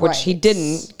over her, which he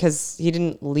didn't, because he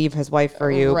didn't leave his wife for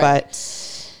you.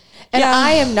 But... And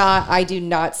I do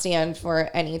not stand for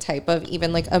any type of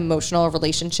even like emotional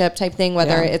relationship type thing,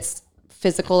 whether it's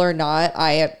physical or not.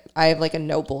 I have like a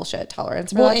no bullshit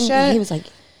tolerance for that shit. He was like,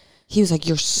 he was like,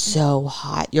 you're so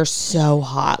hot. You're so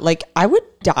hot. Like, I would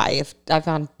die if I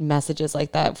found messages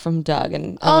like that from Doug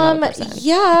and another person.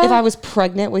 Yeah. If I was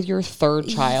pregnant with your third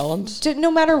child.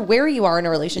 No matter where you are in a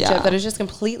relationship, that is just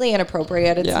completely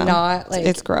inappropriate. It's not like...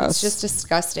 It's gross. It's just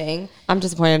disgusting. I'm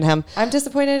disappointed in him. I'm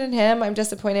disappointed in him. I'm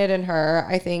disappointed in her.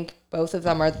 I think both of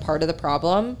them are part of the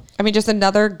problem. I mean, just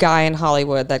another guy in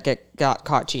Hollywood that got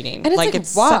caught cheating. And it's it's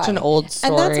such an old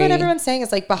story. And that's what everyone's saying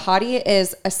is like, Bahati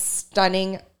is a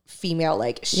stunning female.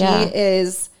 Like, she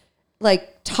is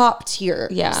like top tier.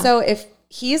 Yeah. So if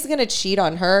he's going to cheat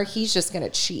on her, he's just going to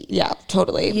cheat. Yeah,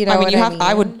 totally. You know, I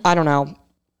mean, I don't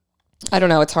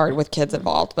know. It's hard with kids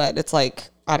involved, but it's like,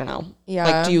 I don't know. Yeah.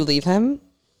 Like, do you leave him?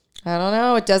 I don't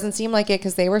know. It doesn't seem like it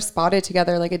because they were spotted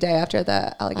together like a day after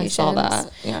the allegations. I saw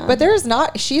that. Yeah.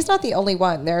 But she's not the only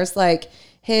one. There's like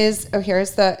here's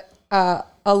the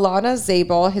Alana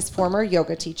Zabel, his former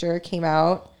yoga teacher, came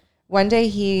out. One day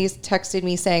he texted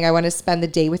me saying, I want to spend the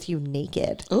day with you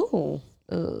naked. Ooh.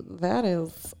 That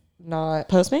is not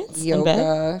Postmates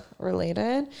yoga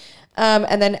related.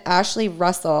 And then Ashley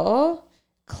Russell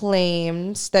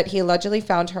claimed that he allegedly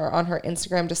found her on her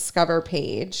Instagram Discover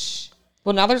page.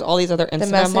 Well, now there's all these other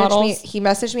Instagram models. He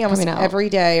messaged me almost every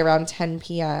day around 10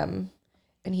 p.m.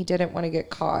 and he didn't want to get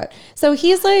caught. So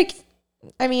he's like,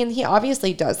 I mean, he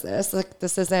obviously does this. Like,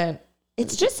 this isn't...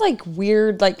 It's just like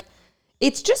weird, like...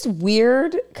 It's just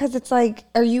weird because it's like,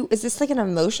 is this like an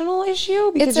emotional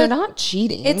issue? Because you're not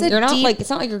cheating. It's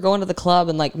not like you're going to the club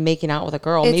and like making out with a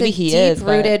girl. Maybe he is. It's a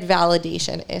deep-rooted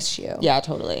validation issue. Yeah,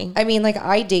 totally. I mean, like,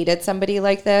 I dated somebody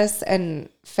like this and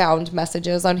found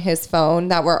messages on his phone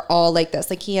that were all like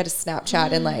this. Like, he had a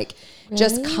Snapchat and like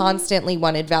just constantly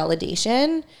wanted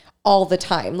validation all the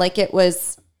time. Like, it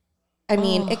was, I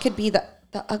mean, it could be the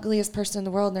ugliest person in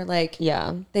the world and they're like,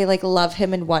 they like love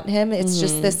him and want him. It's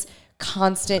just this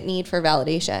constant need for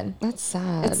validation. That's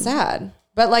sad. It's sad.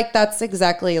 But like, that's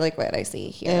exactly like what I see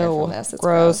here from this. It's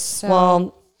gross. So,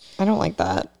 well, I don't like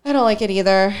that. I don't like it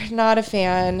either. Not a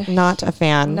fan. Not a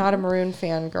fan. Not a Maroon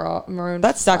fan girl. Maroon.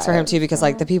 That sucks for him too because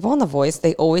like the people on The Voice,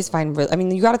 they always find I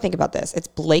mean, you got to think about this. It's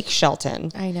Blake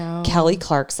Shelton. I know. Kelly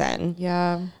Clarkson.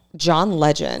 Yeah. John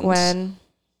Legend.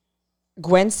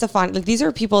 Gwen Stefani. Like, these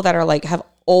are people that are like have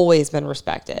always been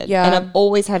respected. Yeah. And have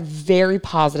always had very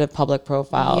positive public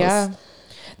profiles. Yeah.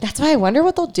 That's why I wonder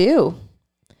what they'll do.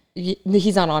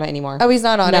 He's not on it anymore. Oh, he's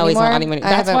not on it anymore? No, he's not on it anymore.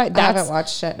 I haven't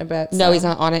watched it in a bit. So. No, he's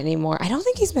not on it anymore. I don't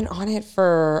think he's been on it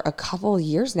for a couple of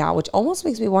years now, which almost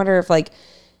makes me wonder if like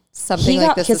something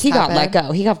like this has happened. Got let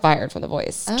go. He got fired from The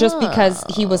Voice just because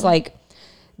he was like,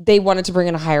 they wanted to bring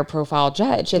in a higher profile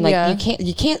judge, and like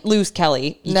you can't lose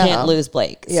Kelly, you can't lose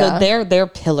Blake. So they're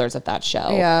pillars of that show.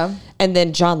 Yeah. And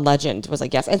then John Legend was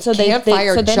like yes, and so Legend.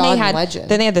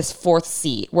 Then they had this fourth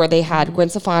seat where they had Gwen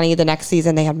Stefani. The next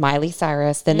season they had Miley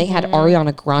Cyrus. Then they had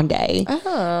Ariana Grande,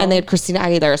 and they had Christina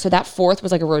Aguilera. So that fourth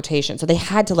was like a rotation. So they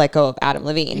had to let go of Adam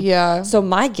Levine. Yeah. So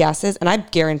my guess is, and I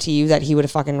guarantee you that he would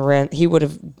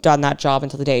have done that job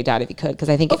until the day he died if he could, because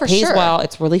I think it pays well.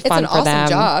 It's really fun for them.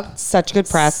 It's an awesome job. Such good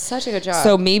press. Such a good job.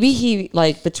 So maybe he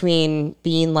like between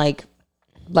being like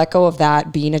let go of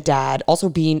that, being a dad, also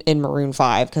being in Maroon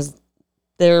 5 because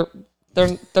their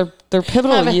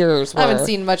pivotal years were. I haven't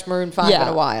seen much Maroon 5 in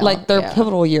a while. Like their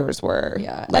pivotal years were.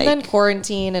 Yeah. Like, and then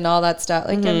quarantine and all that stuff.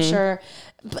 Like I'm sure.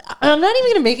 But I'm not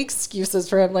even going to make excuses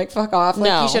for him. Like, fuck off.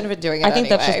 Like, he shouldn't have been doing it. I think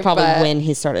that's just probably when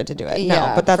he started to do it.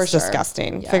 No, but that's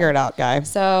disgusting. Figure it out, guy.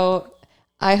 So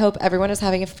I hope everyone is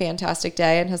having a fantastic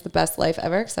day and has the best life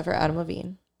ever, except for Adam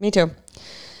Levine. Me too.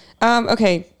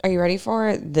 Okay, are you ready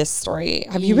for this story?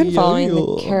 Have you been following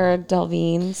the Cara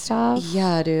Delevinge stuff?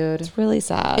 Yeah, dude. It's really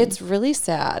sad. It's really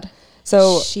sad.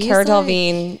 So Cara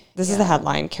Delevinge, this is the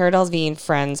headline. Cara Delevinge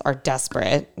friends are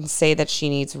desperate and say that she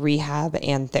needs rehab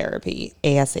and therapy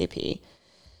ASAP.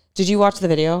 Did you watch the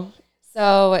video?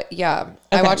 So, yeah. Okay.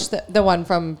 I watched the one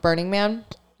from Burning Man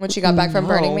when she got back from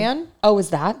Burning Man. Oh,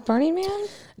 is that Burning Man?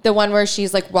 The one where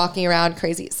she's like walking around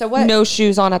crazy. So what? No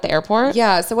shoes on at the airport?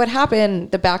 Yeah. So what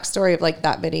happened, the backstory of like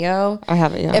that video. I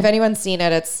haven't, yeah. If anyone's seen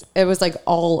it, it was like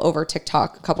all over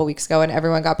TikTok a couple weeks ago and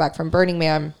everyone got back from Burning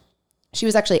Man. She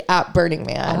was actually at Burning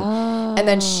Man. Oh. And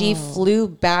then she flew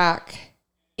back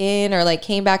in or like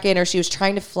came back in, or she was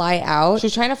trying to fly out. She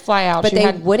was trying to fly out. But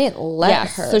they wouldn't let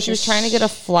her. So she was trying to get a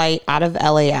flight out of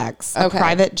LAX, a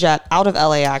private jet out of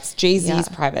LAX, Jay-Z's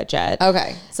private jet.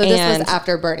 Okay. So this was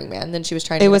after Burning Man. Then she was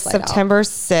trying to get a flight out. It was September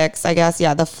 6th, I guess.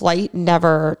 Yeah. The flight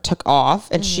never took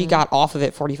off and she got off of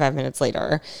it 45 minutes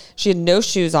later. She had no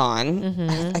shoes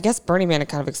on. I guess Burning Man, it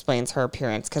kind of explains her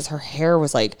appearance because her hair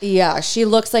was like. Yeah. She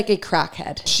looks like a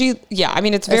crackhead. I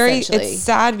mean, it's very, it's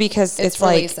sad because it's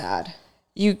really like. sad.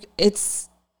 It's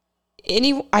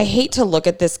I hate to look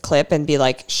at this clip and be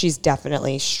like, she's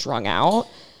definitely strung out.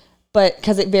 But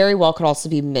because it very well could also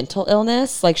be mental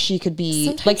illness. Like she could be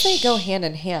sometimes like they go hand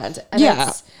in hand. And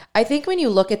yeah. I think when you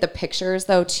look at the pictures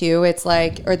though too, it's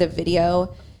like, or the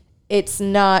video, it's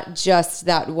not just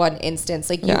that one instance.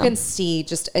 Like you can see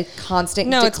just a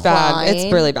constant decline. It's bad.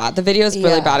 It's really bad. The video is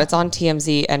really bad. It's on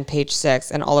TMZ and Page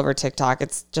 6 and all over TikTok.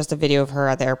 It's just a video of her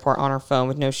at the airport on her phone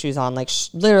with no shoes on. Like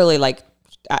literally like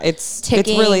it's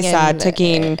really sad.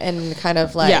 Ticking. And kind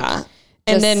of like. Yeah.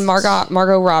 And then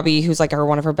Margot Robbie, who's like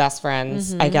one of her best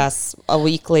friends, I guess a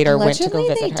week later went to go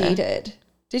visit her. Allegedly they dated.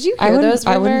 Did you hear those rumors?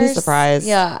 I wouldn't be surprised.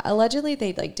 Yeah, allegedly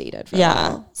they like dated for a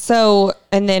while. So,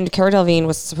 and then Cara Delevinge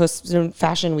was supposed to,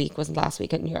 Fashion Week was last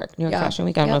week at New York Fashion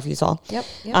Week. I don't know if you saw. Yep.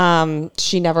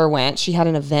 She never went. She had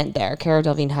an event there. Cara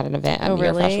Delevinge had an event at New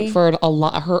York Fashion Week for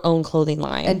her own clothing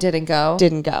line. And didn't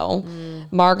go.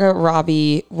 Margot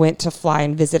Robbie went to fly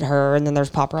and visit her, and then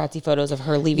there's paparazzi photos of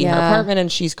her leaving her apartment,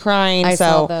 and she's crying. I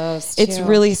saw those too. It's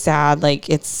really sad. Like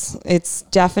it's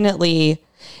definitely,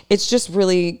 it's just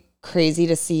really crazy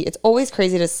to see. It's always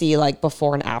crazy to see like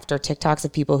before and after TikToks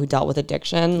of people who dealt with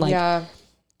addiction, like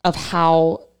of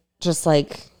how just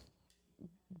like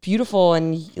beautiful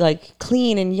and like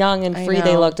clean and young and free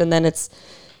they looked. And then it's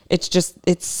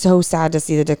so sad to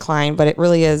see the decline, but it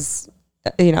really is,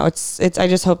 it's I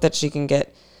just hope that she can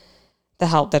get the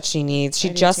help that she needs. She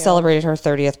just celebrated her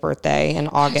 30th birthday in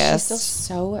August. She's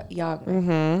still so young.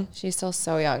 Mm-hmm. She's still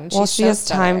so young. Well, she has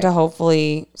time to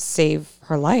hopefully save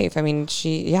her life. I mean,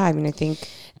 I think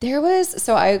there was,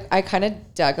 so I kind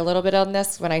of dug a little bit on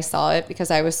this when I saw it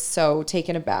because I was so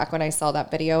taken aback when I saw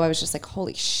that video. I was just like,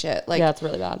 holy shit. Like, yeah, it's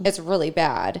really bad. It's really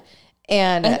bad.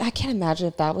 And I can't imagine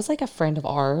if that was like a friend of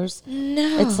ours.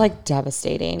 No. It's like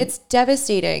devastating. It's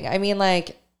devastating. I mean,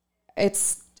 like,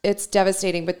 it's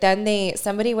devastating. But then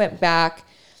somebody went back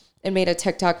and made a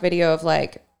TikTok video of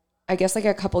like, I guess like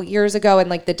a couple years ago and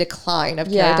like the decline of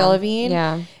Cara Delevinge.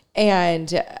 Yeah.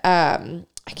 And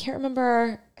I can't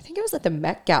remember, I think it was at the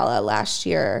Met Gala last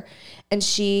year. And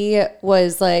she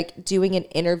was like doing an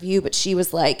interview, but she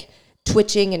was like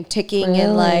twitching and ticking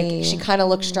and like she kind of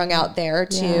looked strung out there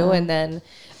too. Yeah. And then,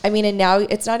 I mean, and now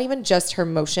it's not even just her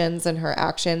motions and her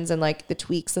actions and like the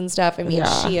tweaks and stuff. I mean,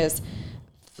 she is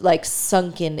like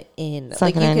sunken in.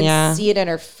 Like you can see it in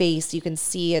her face. You can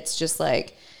see it's just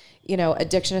like,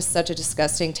 addiction is such a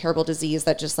disgusting, terrible disease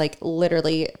that just like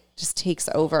literally just takes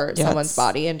over someone's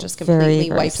body and just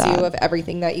completely wipes you of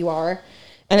everything that you are.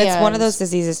 And it's one of those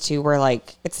diseases too, where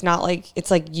like, it's not like,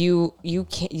 it's like you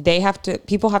can't,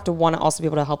 people have to want to also be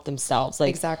able to help themselves. Like,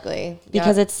 exactly.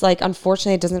 Because it's like,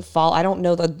 unfortunately it doesn't fall. I don't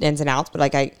know the ins and outs, but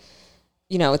like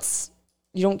it's,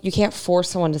 you can't force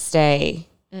someone to stay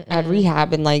at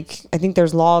rehab, and like I think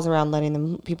there's laws around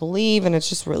letting people leave, and it's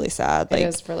just really sad. Like, it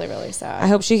is really, really sad. I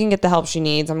hope she can get the help she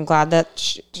needs. I'm glad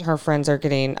that her friends are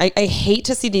getting. I hate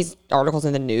to see these articles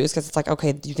in the news because it's like,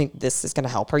 okay, do you think this is going to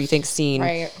help her? You think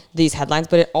seeing these headlines,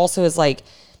 but it also is like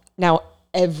now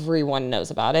everyone knows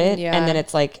about it, and then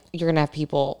it's like you're gonna have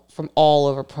people from all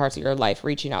over parts of your life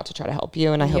reaching out to try to help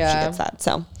you, and I hope she gets that.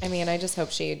 So I mean, I just hope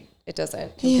it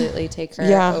doesn't completely take her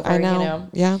over. I know.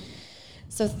 Yeah.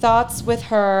 So thoughts with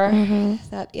her.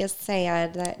 That is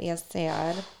sad.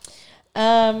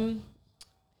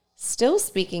 Still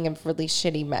speaking of really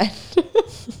shitty men.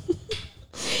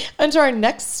 On to our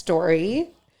next story.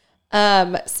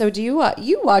 So do you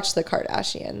watch the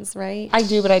Kardashians, right? I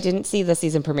do, but I didn't see the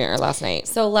season premiere last night.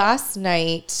 So last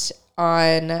night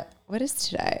on, what is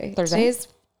today? Thursday. Today's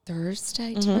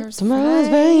Thursday. Tomorrow's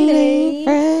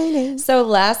Friday. So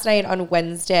last night on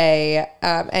Wednesday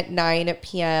at 9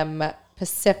 p.m.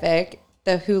 Pacific,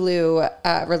 the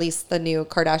Hulu released the new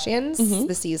Kardashians,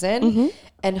 the season.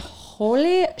 And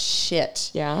holy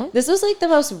shit. Yeah. This was like the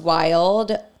most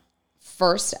wild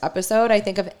first episode, I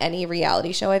think, of any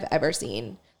reality show I've ever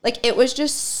seen. Like, it was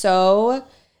just so,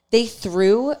 they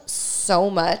threw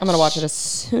so much. I'm going to watch it as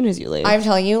soon as you leave. I'm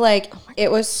telling you, like, it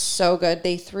was so good.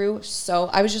 They threw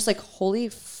I was just like, holy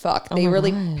fuck. They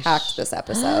really packed this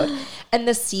episode. And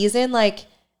the season, like,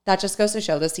 that just goes to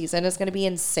show the season is going to be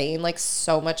insane. Like,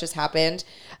 so much has happened.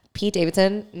 Pete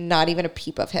Davidson, not even a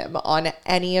peep of him on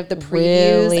any of the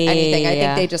previews, anything. I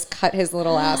think they just cut his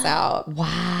little ass out.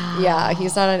 Wow. Yeah,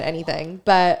 he's not on anything.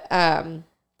 But I'm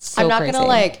not going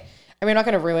to I'm not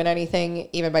going to ruin anything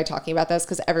even by talking about this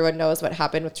because everyone knows what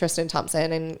happened with Tristan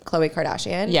Thompson and Khloe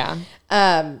Kardashian. Yeah.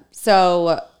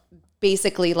 So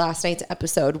basically last night's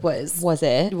episode was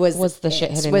the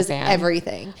shit hitting the fan.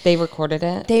 Everything. They recorded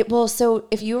it. So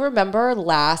if you remember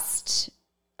last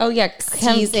Oh yeah,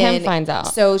 Kim finds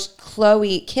out. So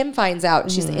Kim finds out,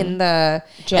 and she's in the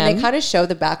gym. And they kind of show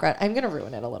the background. I'm gonna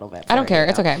ruin it a little bit. I don't care.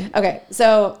 It's okay. Okay,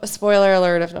 so spoiler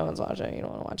alert if no one's watching, you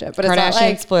don't want to watch it. But Kardashian it's not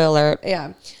like, spoiler alert.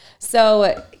 Yeah.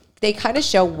 So they kind of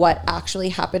show what actually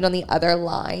happened on the other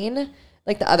line,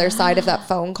 like the other side of that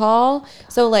phone call.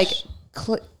 So like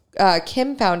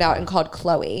Kim found out and called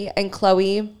Chloe, and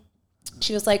Chloe,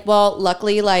 she was like, well,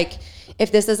 luckily, like,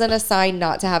 if this isn't a sign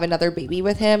not to have another baby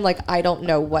with him, like, I don't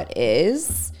know what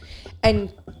is.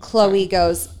 And Chloe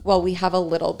goes, well, we have a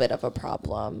little bit of a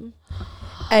problem.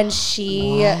 And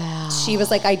she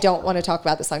was like, I don't want to talk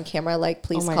about this on camera. Like,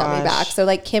 please call me back. So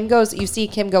like Kim goes, you see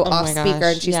Kim go off speaker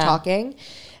and she's talking.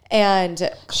 And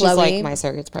Chloe, she's like, my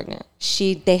surrogate's pregnant.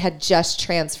 They had just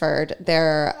transferred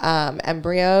their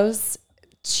embryos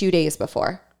 2 days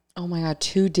before. Oh my God,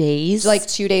 2 days? Like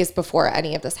 2 days before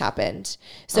any of this happened.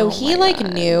 So he like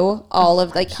knew all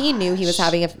of, like he knew he was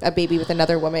having a baby with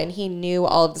another woman. He knew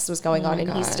all of this was going on,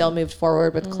 and he still moved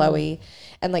forward with Chloe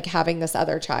and like having this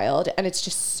other child. And it's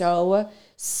just so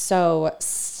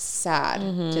sad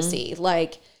to see.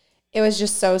 Like, it was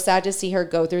just so sad to see her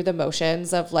go through the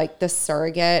motions of like the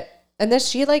surrogate. And this,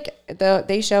 she like,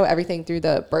 they show everything through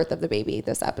the birth of the baby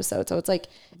this episode. So it's like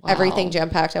everything jam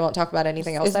packed. I won't talk about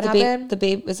anything else that happened. The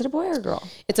babe, is it a boy or a girl?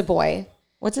 It's a boy.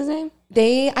 What's his name?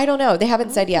 I don't know. They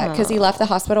haven't said yet because he left the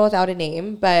hospital without a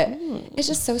name. But it's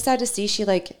just so sad to see.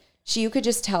 You could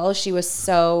just tell she was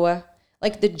so,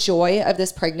 like, the joy of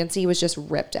this pregnancy was just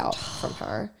ripped out from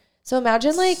her. So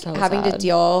imagine like having to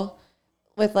deal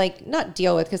with, like, not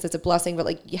deal with because it's a blessing, but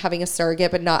like having a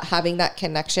surrogate but not having that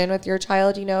connection with your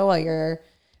child, you know, while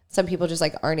some people just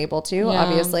like aren't able to,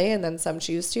 obviously, and then some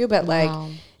choose to, but like,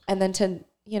 and then to,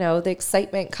 you know, the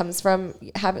excitement comes from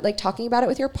having, like, talking about it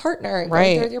with your partner and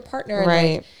going through with your partner, and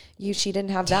like she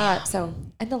didn't have that. So,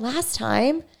 and the last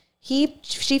time she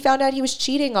found out he was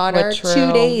cheating on her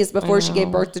 2 days before she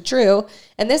gave birth to True,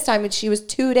 and this time she was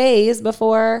 2 days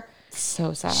before.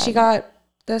 So sad. She got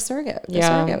the surrogate. The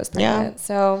surrogate was pregnant.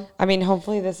 So I mean,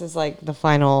 hopefully this is like the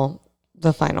final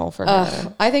for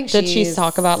her. I think did she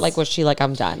talk about, like, was she like,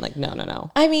 I'm done? Like,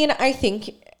 no. I mean, I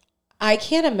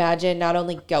can't imagine not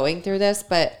only going through this,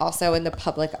 but also in the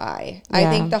public eye. I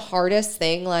think the hardest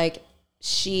thing, like,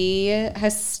 she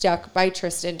has stuck by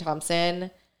Tristan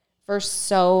Thompson for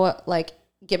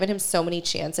given him so many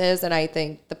chances. And I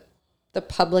think the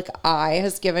public eye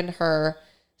has given her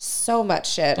so much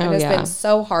shit and has been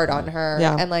so hard on her.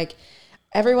 And like,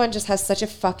 everyone just has such a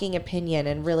fucking opinion,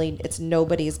 and really it's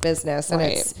nobody's business. And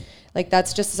it's like,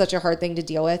 that's just such a hard thing to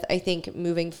deal with. I think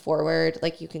moving forward,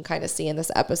 like you can kind of see in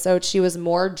this episode, she was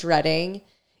more dreading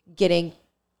getting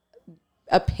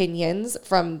opinions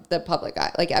from the public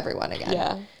eye, like everyone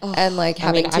again. And like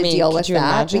having to deal with that,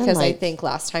 imagine? Because like, I think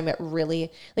last time it really,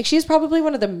 like, she's probably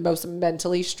one of the most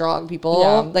mentally strong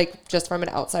people, like just from an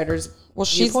outsider's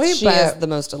viewpoint. She is the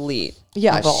most elite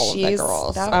of all of the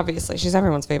girls. Obviously, she's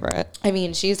everyone's favorite. I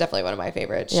mean, she's definitely one of my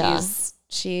favorites.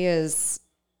 She is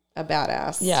a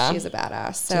badass. She's a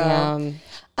badass. So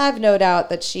I have no doubt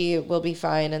that she will be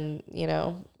fine, and you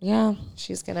know,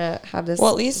 she's gonna have this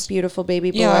at least beautiful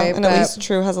baby boy. And at least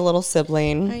True has a little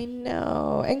sibling. I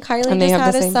know, and Kylie just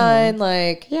had a son.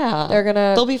 Like,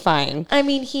 they'll be fine. I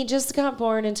mean, he just got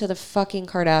born into the fucking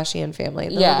Kardashian family.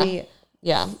 They'll be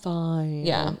fine.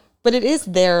 Yeah. But it is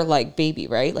their, like, baby,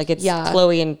 right? Like, it's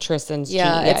Chloe and Tristan's gene.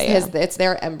 It's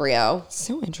their embryo.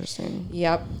 So interesting.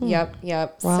 Yep.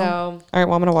 Wow. So, all right,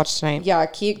 well, I'm going to watch tonight. Yeah,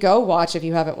 go watch if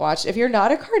you haven't watched. If you're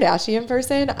not a Kardashian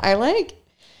person,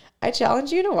 I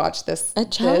challenge you to watch this. I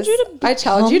challenge you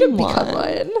to become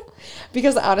one.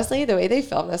 Because honestly, the way they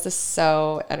film this is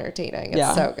so entertaining.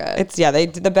 It's so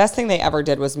good. The best thing they ever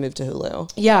did was move to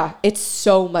Hulu. Yeah, it's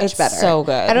so much better. So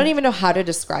good. I don't even know how to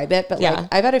describe it, but like,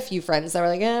 I've had a few friends that were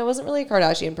like, I wasn't really a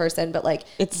Kardashian person, but like,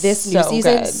 this new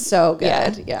season's so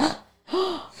good. Yeah.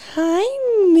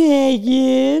 Hi,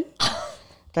 Megan.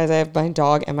 Guys, I have my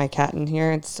dog and my cat in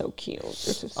here. It's so cute.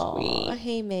 This is sweet.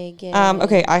 Hey, Megan.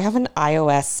 Okay, I have an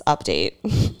iOS update.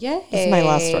 Yay. This is my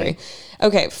last story.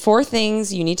 Okay, 4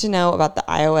 things you need to know about the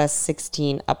iOS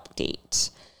 16 update.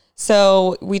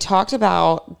 So we talked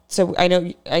about,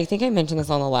 I think I mentioned this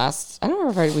on the last, I don't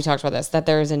remember if we talked about this, that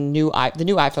there's the new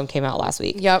iPhone came out last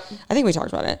week. Yep. I think we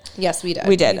talked about it. Yes, we did.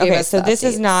 We did. Okay, so this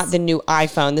is not the new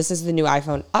iPhone. This is the new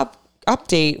iPhone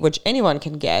update, which anyone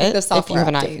can get. The software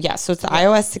update. Yeah, so it's the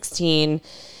iOS 16.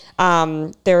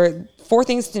 There are 4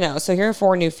 things to know. So here are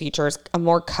 4 new features. A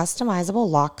more customizable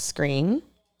lock screen.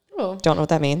 Oh. Don't know what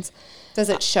that means. Does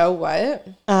it show what?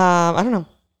 I don't know.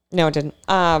 No, it didn't.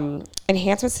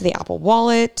 Enhancements to the Apple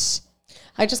Wallet.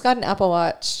 I just got an Apple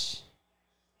Watch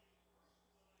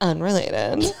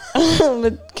unrelated.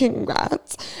 But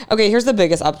congrats. Okay, here's the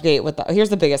biggest update here's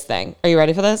the biggest thing. Are you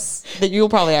ready for this? That you'll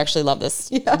probably actually love this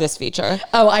this feature.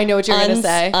 Oh, I know what you're gonna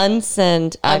say.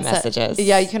 Unsend iMessages.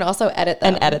 Yeah, you can also edit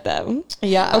them. And edit them.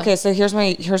 Yeah. Okay, so here's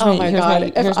my use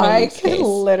case.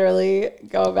 Literally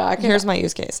go back. Here's my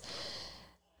use case.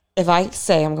 If I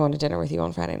say I'm going to dinner with you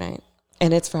on Friday night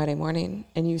and it's Friday morning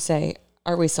and you say,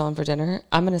 are we still on for dinner?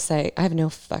 I'm going to say, I have no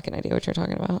fucking idea what you're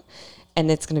talking about. And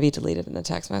it's going to be deleted in the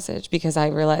text message because I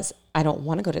realize I don't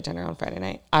want to go to dinner on Friday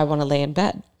night. I want to lay in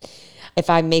bed. If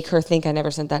I make her think I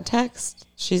never sent that text,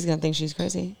 she's going to think she's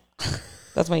crazy.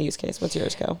 That's my use case. What's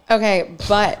yours, go? Okay,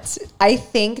 but I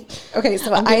think, okay,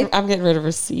 so I'm getting rid of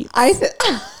receipts.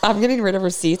 I'm getting rid of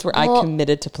receipts where I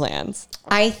committed to plans.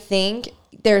 I think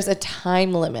there's a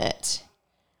time limit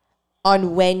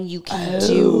on when you can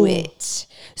do it.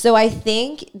 So I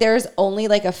think there's only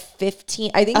like a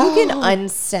 15. I think you can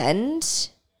unsend.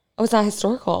 Oh, it's not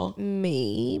historical.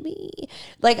 Maybe.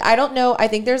 Like, I don't know. I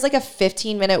think there's like a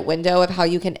 15-minute window of how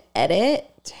you can edit.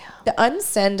 Damn. The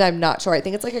unsend, I'm not sure. I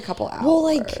think it's like a couple hours. Well,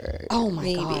 like, oh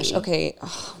my gosh. Okay.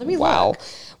 Let me look.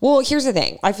 Well, here's the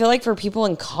thing. I feel like for people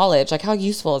in college, like how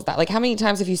useful is that? Like how many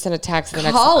times have you sent a text the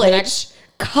next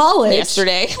college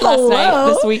yesterday, last night,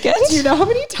 this weekend? Do you know how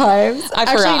many times? I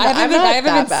forgot. I haven't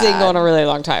been single in a really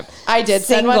long time. I did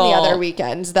send one the other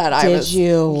weekend that I was. Did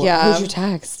you? Yeah. Who'd you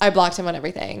text? I blocked him on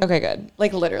everything. Okay, good.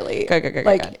 Like literally. Good.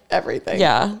 Like everything.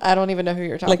 Yeah. I don't even know who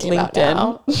you're talking like about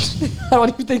now. I don't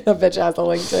even think the bitch has a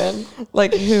LinkedIn.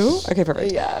 Like who? Okay,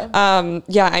 perfect. Yeah.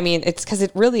 Yeah, I mean, it's because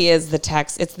it really is the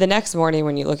text. It's the next morning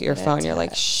when you look at your phone, you're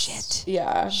like, shit.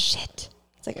 Yeah. Shit.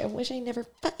 It's like, I wish I never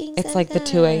fucking It's like that.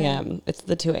 the 2 a.m. It's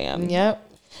the 2 a.m.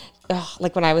 Yep. Ugh,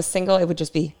 like when I was single, it would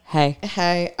just be, hey.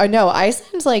 Hey. Oh, no. I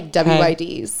send like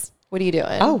WIDs. What are you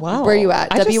doing? Oh, wow. Where are you at?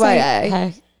 WIA.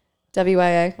 Hey.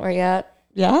 WIA. Where are you at?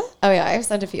 Yeah? Oh, yeah. I've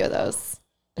sent a few of those.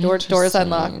 Doors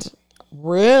unlocked.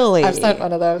 Really? I've sent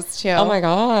one of those too. Oh, my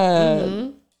God.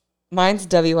 Mm-hmm. Mine's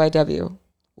WIW.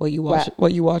 What you watching?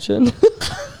 What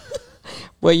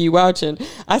you watching?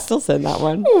 I still send that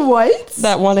one. What?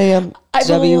 That 1 a.m.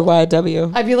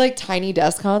 WYW. I'd be like Tiny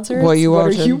Desk concerts. What are you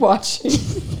watching?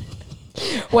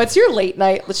 What's your late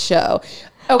night show?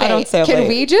 Okay, I don't say can late.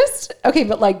 we just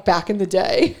but like back in the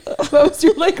day, what was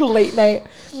your like late night?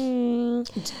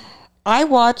 I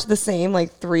watch the same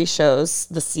like 3 shows,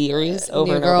 the series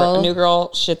over and over. New Girl,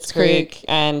 Schitt's Creek,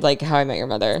 and like How I Met Your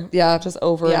Mother. Yeah, just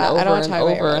over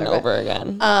and over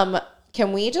again.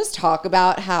 Can we just talk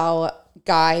about how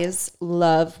guys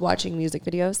love watching music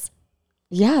videos?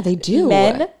 Yeah, they do.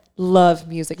 Men love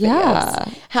music videos. Yeah.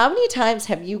 How many times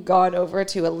have you gone over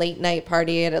to a late night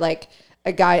party at like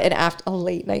a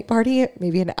late night party,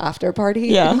 maybe an after party?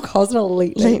 Yeah. Who calls it a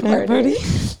late night party?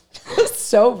 It's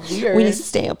so weird. We need to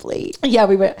stay up late. Yeah,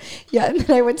 we went. Yeah, and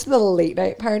then I went to the late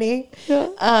night party.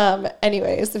 Yeah.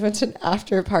 Anyways, I went to an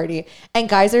after party, and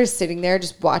guys are sitting there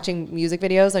just watching music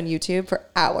videos on YouTube for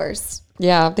hours.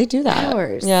 Yeah, they do that.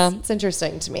 Hours. Yeah. It's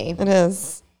interesting to me. It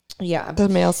is. Yeah. The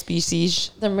male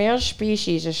species. The male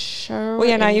species is so Well,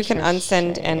 yeah, now you can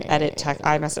unsend and edit text.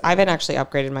 I haven't actually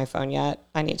upgraded my phone yet.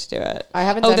 I need to do it. I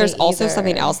haven't done there's it also either.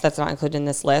 something else that's not included in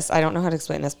this list. I don't know how to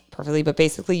explain this perfectly, but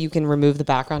basically you can remove the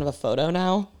background of a photo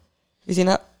now. You seen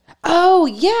that? Oh,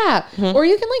 yeah. Mm-hmm. Or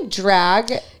you can like drag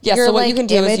your so what like you can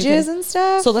do images and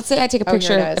stuff. So let's say I take a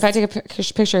picture. If I take a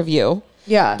picture of you.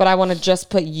 Yeah. But I want to just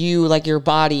put you, like your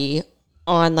body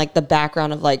on like the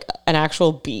background of like an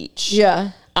actual beach.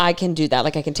 Yeah. I can do that.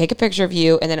 Like I can take a picture of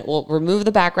you and then it will remove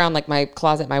the background, like my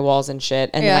closet, my walls and shit.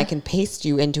 And then I can paste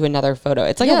you into another photo.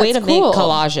 It's like a way to make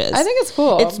collages. I think it's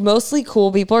cool. It's mostly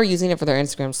cool. People are using it for their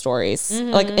Instagram stories,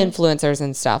 like influencers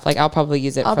and stuff. Like I'll probably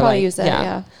use it.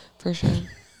 Yeah, for sure.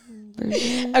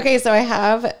 Okay,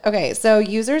 so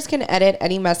users can edit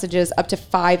any messages up to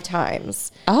 5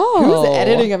 times. Oh. Who's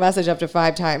editing a message up to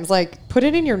 5 times? Like, put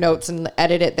it in your notes and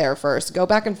edit it there first. Go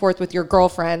back and forth with your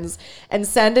girlfriends and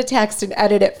send a text and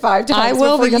edit it 5 times. I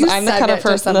will, because I'm the kind of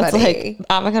person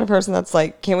that's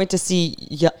like, can't wait to see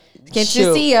ya. Can't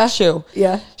you see ya? Shoe.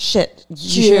 Yeah. Shit.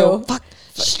 You. Fuck.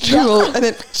 Shoe. And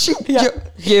then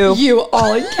you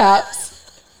all in caps.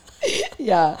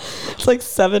 Yeah. It's like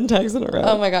 7 texts in a row.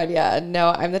 Oh my God. Yeah. No,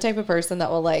 I'm the type of person that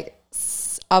will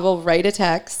I will write a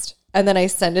text and then I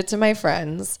send it to my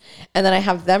friends and then I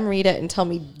have them read it and tell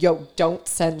me, yo, don't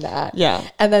send that. Yeah.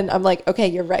 And then I'm like, okay,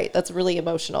 you're right. That's really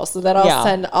emotional. So then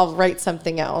I'll write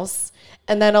something else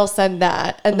and then I'll send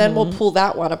that and then we'll pull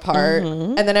that one apart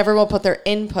and then everyone will put their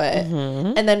input.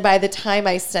 And then by the time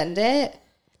I send it,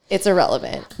 it's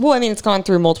irrelevant. Well, I mean, it's gone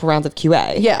through multiple rounds of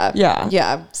QA. Yeah. Yeah.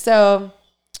 Yeah. So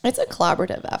it's a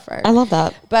collaborative effort. I love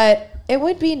that. But it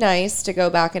would be nice to go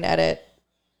back and edit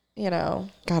you know,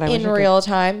 God, in real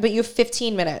time, but you have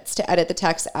 15 minutes to edit the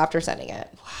text after sending it.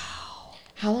 Wow.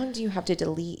 How long do you have to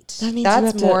delete? That means that's you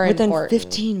have more to, within important.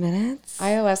 15 minutes?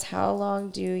 iOS, how long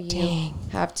do you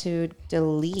have to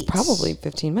delete? Probably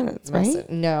 15 minutes, right?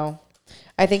 No.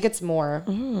 I think it's more.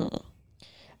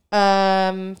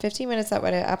 15 minutes, that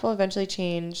would Apple eventually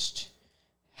changed.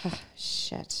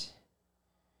 Shit.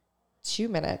 2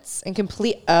 minutes and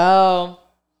complete. Oh,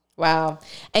 wow.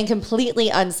 And completely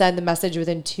unsend the message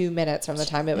within 2 minutes from the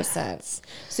time it was sent.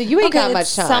 So you ain't got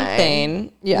much time.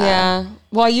 Something. Yeah.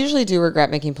 Well, I usually do regret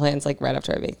making plans like right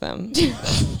after I make them.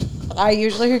 I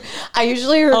usually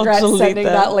regret sending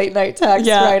that late night text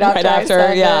right after.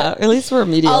 At least we're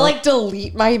immediate. I'll like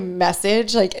delete my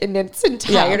message like in its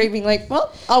entirety, being like,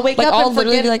 well, I'll wake up I'll and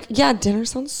literally forget. be like, yeah, dinner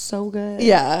sounds so good.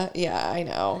 Yeah, I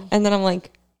know. And then I'm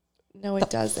like, no, it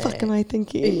doesn't. What am I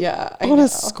thinking? Yeah, on a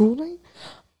school night.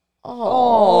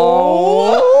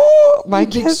 Oh, my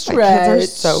kids are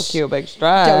so cute. Big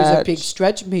stretch. That was a big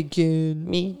stretch, Megan.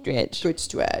 Me stretch. Good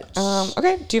stretch.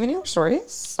 Okay. Do you have any other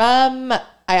stories? I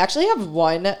actually have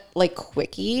one like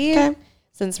quickie. Okay.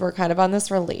 Since we're kind of on this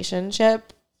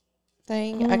relationship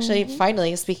thing. Actually,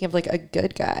 finally, speaking of like a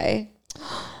good guy.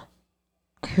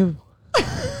 Who?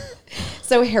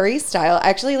 So Harry Styles, I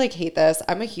actually like hate this.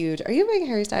 Are you a big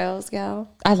Harry Styles gal?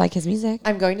 I like his music.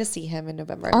 I'm going to see him in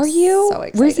November. Are you? So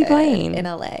excited. Where's he playing? In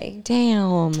LA.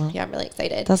 Damn. Yeah, I'm really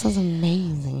excited. That sounds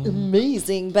amazing.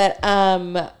 Amazing. But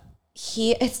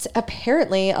it's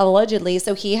apparently, allegedly,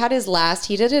 so he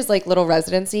did his like little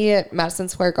residency at Madison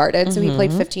Square Garden. So he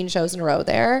played 15 shows in a row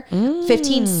there.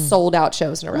 15 sold out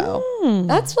shows in a row.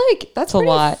 That's a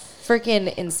lot.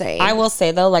 Freaking insane. I will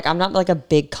say though, like I'm not like a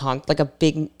big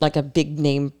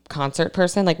name concert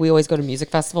person. Like we always go to music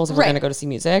festivals if we're gonna go to see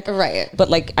music. Right. But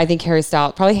like I think Harry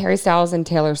Styles and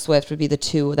Taylor Swift would be the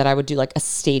two that I would do like a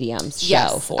stadium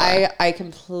show for. I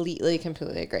completely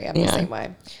agree. I'm the same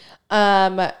way.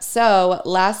 So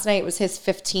last night was his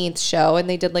 15th show and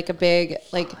they did like a big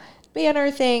like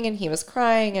banner thing and he was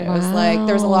crying and it was like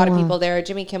there was a lot of people there.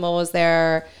 Jimmy Kimmel was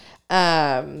there.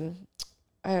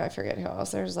 I forget who else.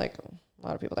 There's like a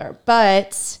lot of people there,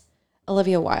 but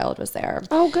Olivia Wilde was there.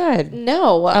 Oh, good.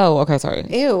 No. Oh, okay. Sorry.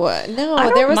 Ew.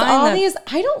 No. There was all these.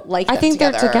 I don't like. Them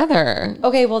they're together.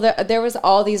 Okay. Well, there was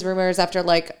all these rumors after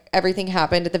like everything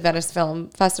happened at the Venice Film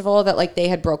Festival that like they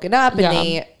had broken up and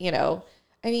they,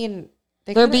 I mean,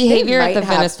 their behavior at the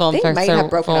Venice Film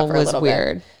Festival was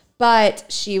weird. But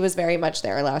she was very much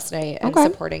there last night and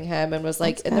supporting him and was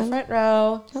like in the front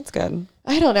row. That's good.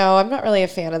 I don't know. I'm not really a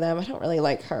fan of them. I don't really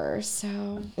like her.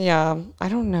 So yeah, I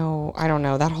don't know.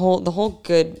 The whole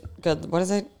good. What is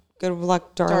it? Good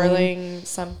luck, darling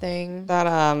something. That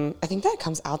I think that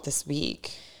comes out this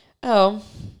week. Oh,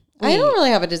 I don't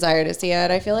really have a desire to see it.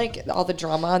 I feel like all the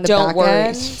drama on the back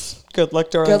end. Good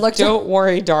luck, darling. Don't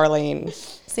worry, darling.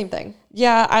 Same thing.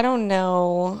 Yeah, I don't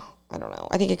know.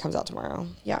 I think it comes out tomorrow.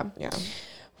 Yeah.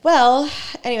 Well,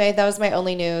 anyway, that was my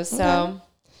only news. So,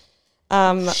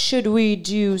 should we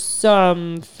do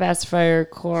some fast fire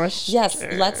questions? Yes,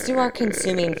 let's do our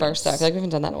consuming first. I feel like we haven't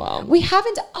done that in a while. We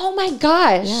haven't. Oh my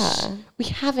gosh. Yeah. We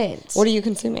haven't. What are you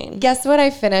consuming? Guess what I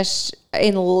finished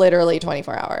in literally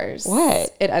 24 hours.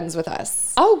 What? It Ends With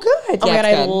Us. Oh, good. Oh my God,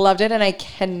 I loved it and I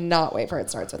cannot wait for It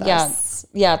Starts With Us.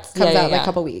 Yeah, it comes out in a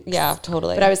couple weeks. Yeah,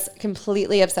 totally. But I was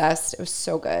completely obsessed. It was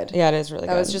so good. Yeah, it is really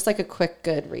good. That was just like a quick,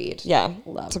 good read. Yeah.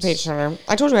 Loved. It's a page turner.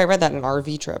 I told you I read that in an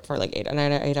RV trip for like an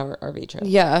 8-hour RV trip.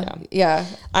 Yeah.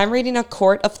 I'm reading A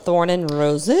Court of Thorn and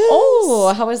Roses.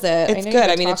 Oh, how is it? It's good.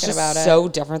 I mean, it's just so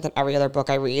different than every other book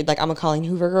I read. Like I'm a Colleen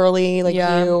Hoover girly, like you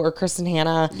or Kristen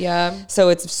Hanna. Yeah. So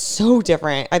it's so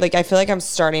different. I feel like I'm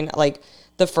starting like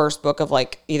the first book of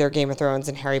like either Game of Thrones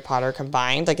and Harry Potter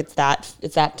combined. Like it's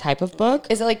that type of book.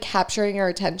 Is it like capturing your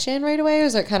attention right away or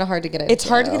is it kind of hard to get into? It's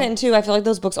hard to get into. I feel like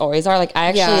those books always are. Like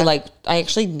I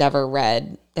actually never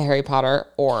read the Harry Potter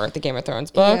or the Game of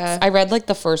Thrones books. Yeah. I read like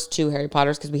the first 2 Harry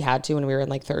Potters because we had to when we were in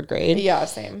like 3rd grade. Yeah,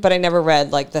 same. But I never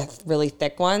read like the really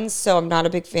thick ones. So I'm not a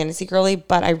big fantasy girly,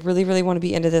 but I really, really want to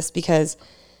be into this because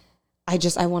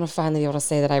I want to finally be able to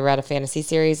say that I read a fantasy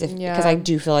series because I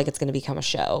do feel like it's going to become a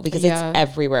show because it's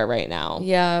everywhere right now.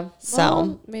 Yeah.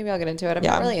 So maybe I'll get into it. I'm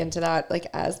not really into that like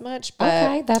as much, but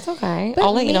okay, that's okay.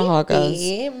 I'll let you know how it goes.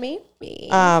 Maybe.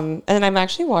 And then I'm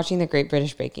actually watching the Great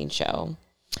British Baking Show.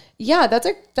 Yeah, that's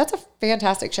a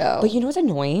fantastic show. But you know what's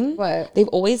annoying? What?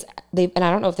 And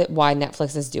I don't know why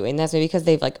Netflix is doing this. Maybe because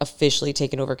they've like officially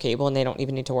taken over cable and they don't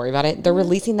even need to worry about it. They're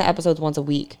releasing the episodes once a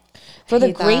week for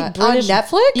the Great British on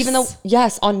Netflix. Even though,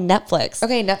 yes, on Netflix.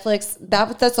 Okay, Netflix.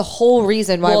 That's the whole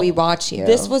reason why we watch you.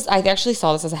 I actually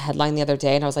saw this as a headline the other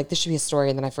day, and I was like, this should be a story,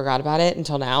 and then I forgot about it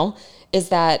until now. Is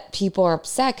that people are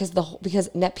upset because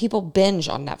people binge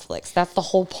on Netflix. That's the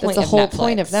whole point. That's the whole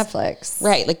point of Netflix,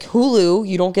 right? Like Hulu,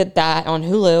 you don't get that on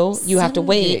Hulu. You have to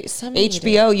wait.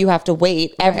 HBO, you have to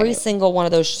wait. Every single one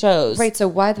of those shows, right? So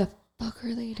why the fuck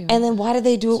are they doing? And then why do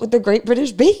they do it with the Great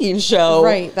British Baking Show?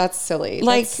 Right, that's silly.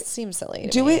 Like, that seems silly.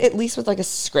 Do it at least with like a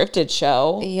scripted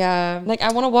show. Yeah, like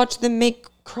I want to watch them make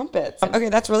crumpets. Okay,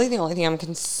 that's really the only thing I'm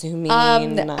consuming.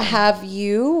 Have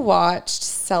you watched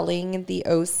Selling the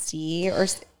OC or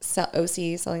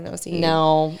Selling the OC?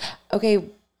 No. Okay,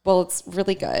 well, it's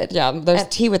really good. Yeah, there's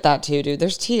tea with that too, dude.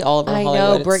 There's tea all over Hollywood.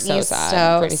 I know, Brittany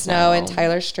Snow and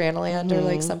Tyler Strandland or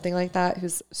like something like that,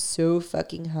 who's so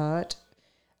fucking hot.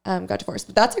 Got divorced,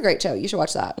 but that's a great show. You should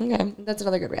watch that. Okay, that's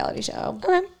another good reality show.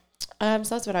 Okay.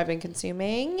 So that's what I've been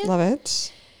consuming. Love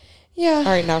it. Yeah. All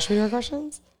right, now should we do our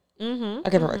questions? Mm-hmm.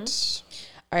 Okay, perfect.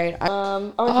 All right.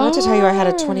 I forgot to tell you I had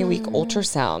a 20-week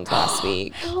ultrasound last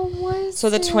week. How was so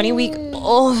the 20-week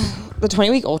the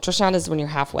 20-week ultrasound is when you're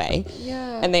halfway.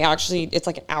 Yeah. And they actually, it's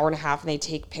like an hour and a half, and they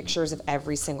take pictures of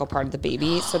every single part of the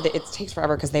baby. So it takes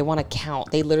forever because they want to count.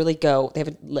 They literally they have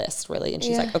a list, really. And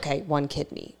she's like, okay, 1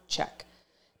 kidney, check.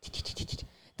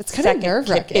 That's kind of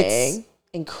nerve-wracking. It's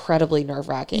incredibly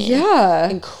nerve-wracking. Yeah.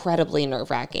 Incredibly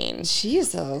nerve-wracking.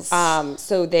 Jesus.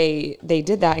 So they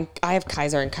did that, and I have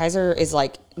Kaiser, and Kaiser is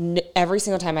like every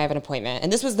single time I have an appointment,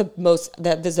 and this was the most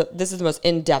this is the most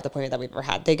in-depth appointment that we've ever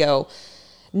had. They go,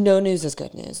 no news is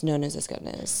good news. No news is good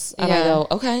news. And I go,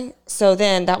 okay. So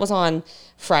then that was on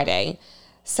Friday.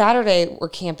 Saturday, we're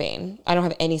camping. I don't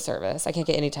have any service. I can't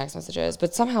get any text messages,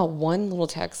 but somehow one little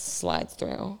text slides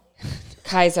through.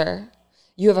 Kaiser,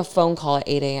 you have a phone call at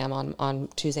 8 a.m. on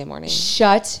Tuesday morning.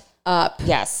 Shut up.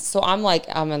 Yes. So I'm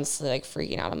honestly like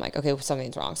freaking out. I'm like, okay,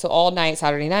 something's wrong. So all night,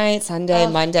 Saturday night, Sunday,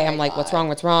 Monday, I'm like, what's wrong?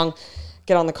 What's wrong?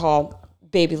 Get on the call.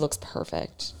 Baby looks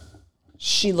perfect.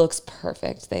 She looks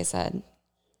perfect, they said.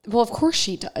 Well, of course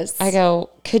she does. I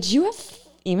go, could you have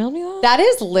emailed me that? That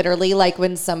is literally like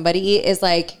when somebody is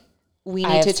like, we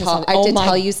need to talk. I have to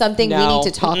tell you something. No. We need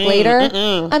to talk later.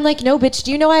 I'm like, no, bitch.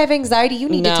 Do you know I have anxiety? You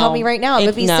need to tell me right now. I'm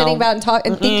be sitting about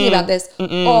and thinking about this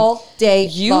all day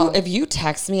long. If you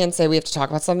text me and say we have to talk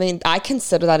about something, I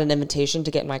consider that an invitation to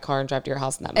get in my car and drive to your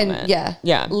house in that moment.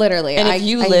 Yeah, literally. And if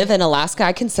you live in Alaska,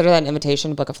 I consider that an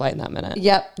invitation to book a flight in that minute.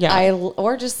 Yep. Yeah.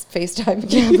 Or just FaceTime.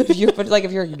 Yeah, but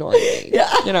if you're ignoring me,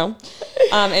 you know.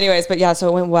 Anyways, but yeah, so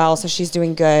it went well. So she's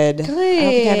doing good. Good. I don't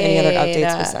think I have any other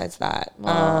updates besides that.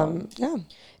 Yeah.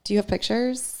 Do you have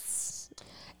pictures?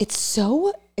 It's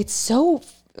so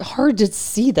hard to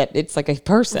see that it's like a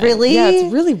person. Really? Yeah,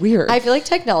 it's really weird. I feel like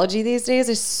technology these days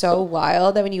is so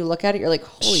wild that when you look at it, you're like,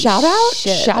 holy shout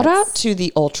out to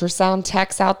the ultrasound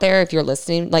techs out there. If you're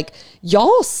listening, like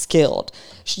y'all skilled.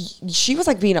 She was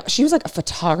like a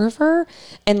photographer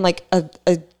and like a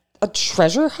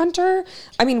treasure hunter.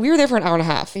 I mean, we were there for an hour and a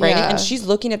half, right? Yeah. And she's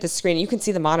looking at the screen. You can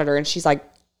see the monitor, and she's like,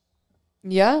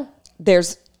 "Yeah,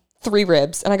 there's 3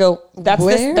 ribs." And I go,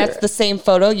 "That's the same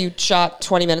photo you shot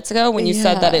 20 minutes ago when you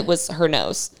said that it was her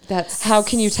nose. How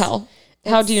can you tell?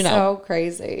 How do you know?" So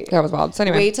crazy. That was wild. So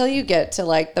anyway, wait till you get to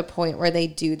like the point where they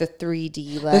do the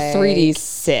 3D. Like, the 3D's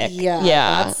sick.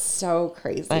 Yeah, that's so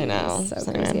crazy. I know. So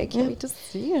crazy. Anyway. I can't wait to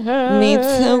see her. Me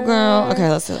too, girl. Okay,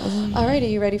 let's do it. All right, are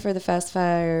you ready for the fast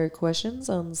fire questions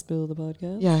on Spill the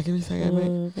Podcast? Yeah, give me a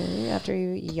second. Okay, after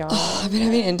you yawn. I've been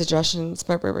having indigestion. It's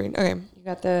my brain. Okay. You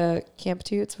got the Camp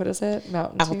Toots. What is it?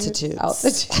 Mountain Altitudes.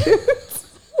 Altitudes.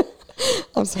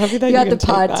 I'm so happy that you got the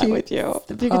pod that with you.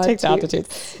 You can take the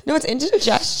altitudes. No, it's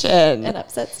indigestion. An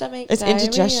upset stomach. It's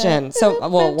indigestion. So,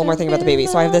 one more thing about the baby.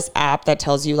 So I have this app that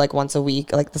tells you like once a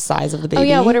week, like the size of the baby. Oh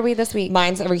yeah, what are we this week?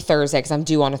 Mine's every Thursday because I'm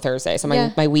due on a Thursday. So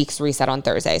my weeks reset on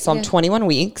Thursday. So I'm 21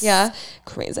 weeks. Yeah.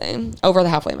 Crazy. Over the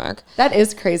halfway mark. That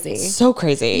is crazy. So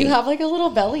crazy. You have like a little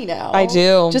belly now. I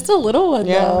do. Just a little one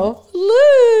though.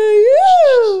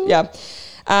 Yeah.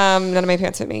 None of my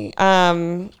pants fit me.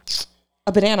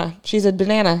 A banana. She's a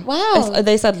banana. Wow.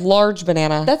 They said large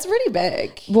banana. That's pretty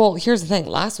big. Well, here's the thing.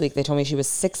 Last week, they told me she was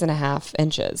 6.5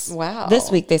 inches. Wow. This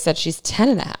week, they said she's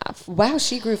 10.5. Wow,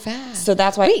 she grew fast. So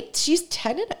that's why. Wait, she's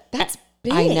 10 and that's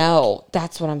big. I know.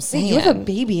 That's what I'm saying. Wait, you have a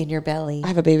baby in your belly. I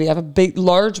have a baby. I have a big,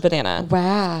 large banana.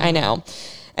 Wow. I know.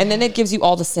 And then it gives you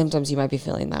all the symptoms you might be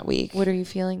feeling that week. What are you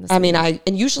feeling this I week? mean,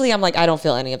 usually I'm like, I don't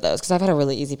feel any of those because I've had a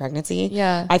really easy pregnancy.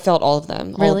 Yeah. I felt all of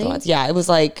them. All of the ones. Yeah. It was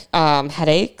like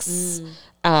headaches,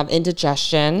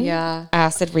 indigestion,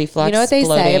 acid reflux. You know what they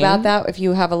bloating. say about that? If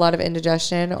you have a lot of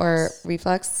indigestion or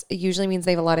reflux, it usually means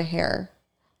they have a lot of hair.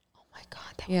 Oh my God.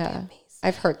 That would be amazing.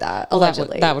 I've heard that. Well,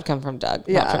 allegedly. that would come from Doug,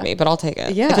 not from me, but I'll take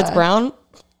it. Yeah. If it's brown,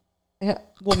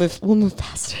 we'll move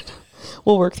past it.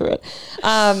 We'll work through it.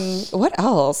 What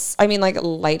else? I mean, like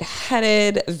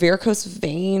lightheaded, varicose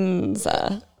veins,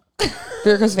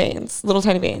 little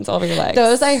tiny veins all over your legs.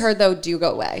 Those I heard though do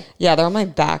go away. Yeah, they're on my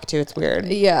back too. It's weird.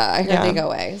 Yeah, I heard they go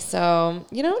away. So,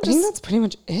 I think that's pretty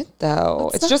much it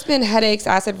though. It's just been headaches,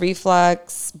 acid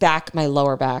reflux, my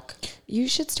lower back. You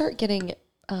should start getting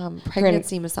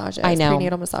pregnancy massages. I know.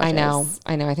 Prenatal massages.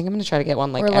 I know. I think I'm going to try to get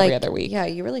one every other week. Yeah,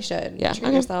 you really should. Yeah.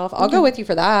 Treat yourself. I'll go with you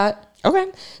for that.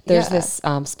 Okay. There's this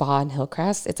spa in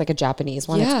Hillcrest. It's like a Japanese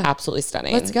one. Yeah. It's absolutely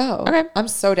stunning. Let's go. Okay. I'm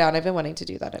so down. I've been wanting to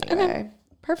do that anyway. Okay.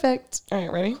 Perfect. All right.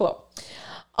 Ready? Cool.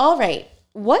 All right.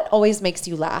 What always makes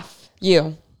you laugh?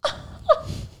 You.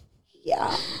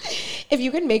 Yeah. If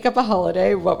you could make up a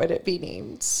holiday, what would it be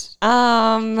named?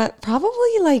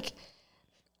 Probably like,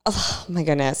 oh my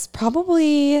goodness.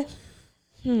 Probably,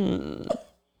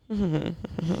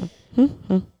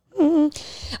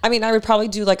 I mean, I would probably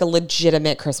do like a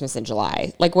legitimate Christmas in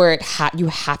July, like where you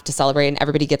have to celebrate and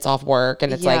everybody gets off work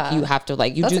and it's like you have to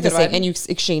you do the same and you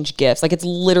exchange gifts. Like it's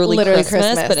literally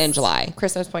Christmas, but in July.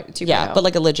 Christmas point 2.0. Yeah, but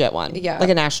like a legit one. Yeah. Like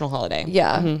a national holiday.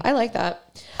 Yeah, I like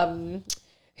that.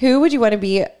 Who would you want to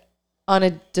be on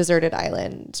a deserted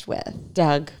island with?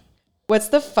 Doug. What's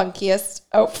the funkiest?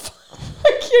 Oh,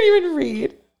 I can't even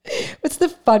read. What's the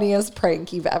funniest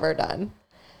prank you've ever done?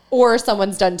 Or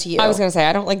someone's done to you? I was going to say,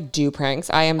 I don't like do pranks.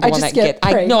 I am the one that gets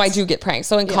pranked. I do get pranked.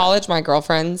 So in college, my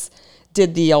girlfriends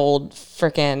did the old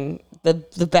freaking,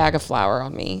 the bag of flour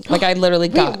on me. Like I literally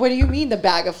got. What do you mean the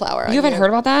bag of flour? You haven't heard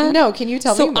about that? No, can you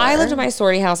tell me more? So I lived in my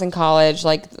sorority house in college,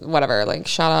 like whatever, like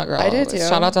shout out girl. I did too.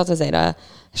 Shout out Delta Zeta.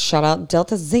 Shout out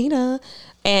Delta Zeta.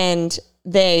 And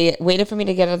they waited for me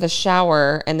to get out of the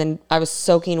shower and then I was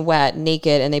soaking wet,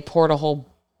 naked, and they poured a whole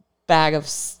bag of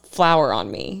flour on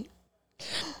me.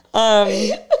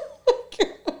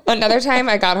 Another time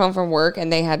I got home from work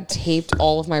and they had taped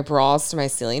all of my bras to my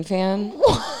ceiling fan.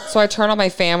 So I turned on my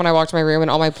fan when I walked to my room and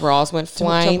all my bras went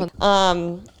flying.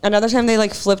 Another time they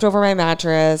like flipped over my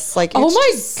mattress. Like, oh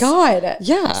my God.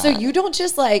 Yeah. So you don't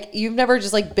just you've never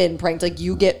just been pranked. Like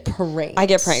you get pranked. I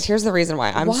get pranked. Here's the reason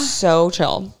why. I'm so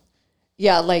chill.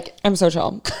 Yeah. Like I'm so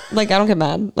chill. Like I don't get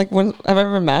mad. Like when have I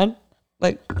ever been mad?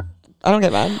 Like I don't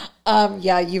get mad.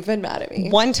 Yeah, you've been mad at me.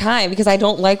 One time because I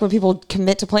don't like when people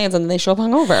commit to plans and then they show up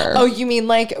hungover. Oh, you mean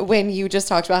like when you just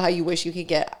talked about how you wish you could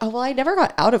get, oh, well, I never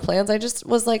got out of plans. I just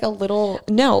was like a little.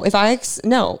 No, here's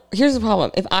the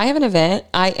problem. If I have an event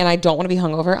and I don't want to be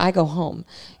hungover, I go home.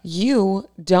 You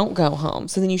don't go home.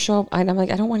 So then you show up and I'm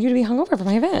like, I don't want you to be hungover for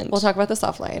my event. We'll talk about this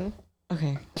offline.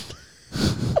 Okay.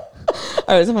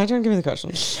 All right, is it my turn? Give me the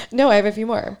question. No, I have a few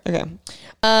more. Okay.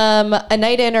 A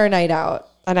night in or a night out?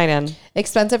 A night in.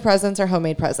 Expensive presents or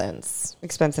homemade presents?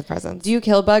 Expensive presents. Do you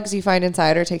kill bugs you find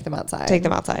inside or take them outside? Take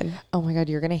them outside. Oh my God,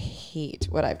 you're going to hate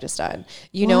what I've just done.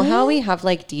 You know how we have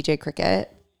DJ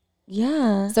Cricket?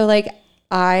 Yeah. So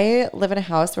I live in a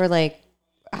house where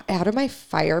out of my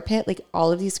fire pit,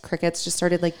 all of these crickets just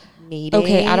started mating.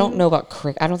 Okay, I don't know about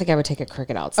cricket. I don't think I would take a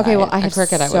cricket outside. Okay, well, I have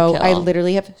cricket. I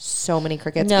literally have so many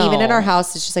crickets. No. Even in our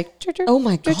house, it's just chirr, chirr, oh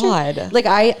my chirr, God.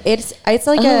 Chirr. It's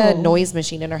like a noise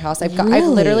machine in our house. I've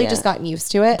literally just gotten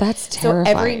used to it. That's terrifying.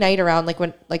 So every night around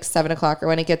when 7 o'clock or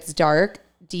when it gets dark,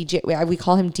 we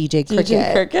call him DJ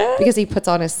Cricket, because he puts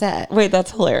on his set. Wait,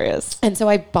 that's hilarious. And so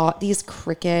I bought these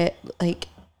cricket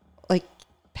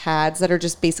pads that are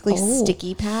just basically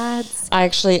sticky pads.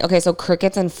 So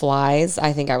crickets and flies,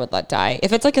 I think I would let die.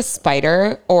 If it's a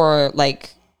spider or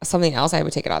something else, I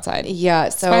would take it outside. Yeah.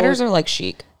 So spiders are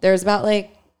chic. There's about 8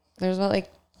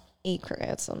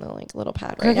 crickets on the little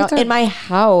pad right now in my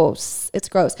house. It's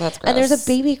gross. That's gross. And there's a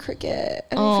baby cricket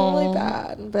and I feel really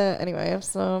bad. But anyway,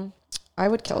 so I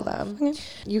would kill them. Okay.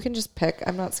 You can just pick.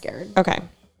 I'm not scared. Okay.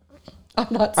 I'm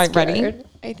not scared. All right, ready?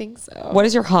 I think so. What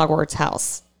is your Hogwarts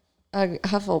house?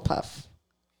 Hufflepuff.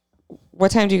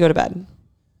 What time do you go to bed?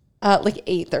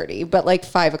 8:30, but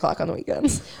 5 o'clock on the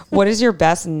weekends. What is your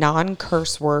best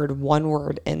non-curse word, one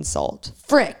word insult?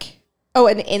 Frick. Oh,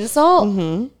 an insult?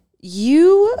 Mm-hmm.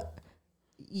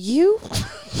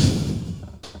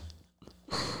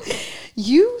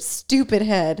 You stupid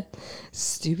head.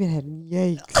 Stupid head.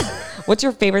 Yikes. What's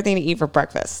your favorite thing to eat for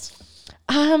breakfast?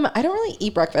 I don't really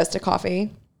eat breakfast, a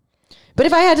coffee. But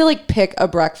if I had to pick a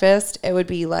breakfast, it would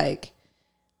be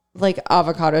like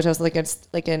avocado toast, like it's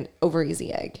like an over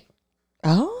easy egg.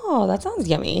 Oh, that sounds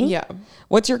yummy. Yeah.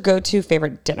 What's your go-to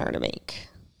favorite dinner to make?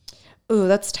 Ooh,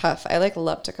 that's tough. I like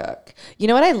love to cook. You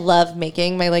know what I love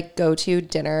making? My like go-to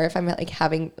dinner if I'm like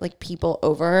having like people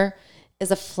over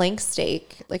is a flank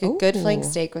steak, like a good flank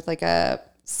steak with like a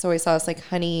soy sauce, like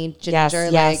honey, ginger,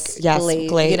 glaze, you know?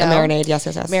 Marinade, yes.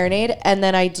 Marinade. And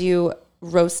then I do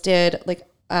roasted like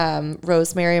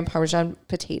rosemary and Parmesan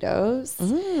potatoes.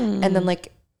 And then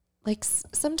like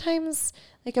sometimes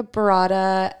like a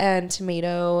burrata and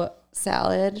tomato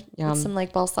salad with some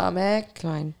like balsamic.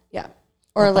 Fine. Yeah.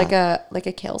 Or like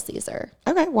a kale Caesar.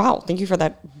 Okay. Wow. Thank you for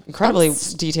that incredibly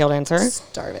detailed answer.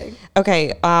 Starving.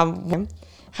 Okay.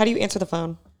 How do you answer the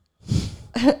phone?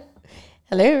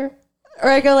 Hello. Or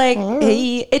I go like,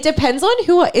 hey. It depends on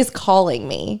who is calling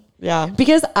me. Yeah.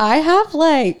 Because I have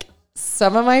like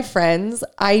some of my friends,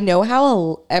 I know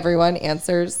how everyone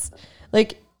answers.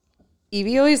 Like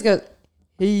Evie always goes,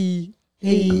 hey.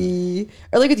 Hey,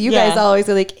 or like with you guys, I'll always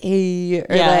go like, hey,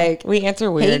 or like, we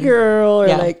answer weird. Hey, girl, or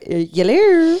like, hello.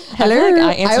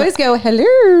 Like I always go,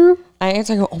 hello. I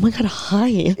answer, I go, oh my God, hi.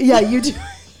 Yeah, you do.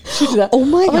 You do that. Oh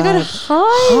my God,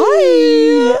 hi.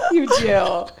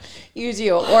 You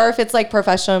do. Or if it's like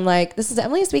professional, I'm like, this is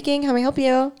Emily speaking. How may I help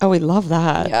you? Oh, we love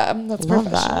that. Yeah, that's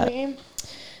professional.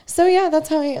 So yeah, that's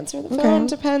how I answer the phone.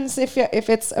 Depends if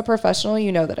it's a professional,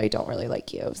 you know that I don't really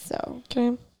like you. So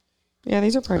okay. Yeah,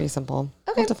 these are pretty simple.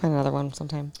 Okay. I'll have to find another one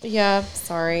sometime. Yeah,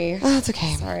 sorry. Oh, that's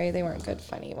okay. Sorry, they weren't good,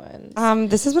 funny ones.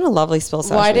 This has been a lovely spill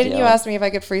session. Why didn't you ask me if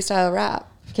I could freestyle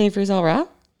rap? Can you freestyle rap?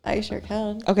 I sure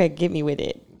can. Okay, get me with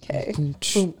it. Okay. Boom,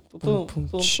 boom, boom,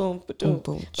 boom, boom,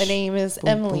 boom. My name is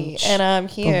Emily, and I'm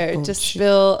here to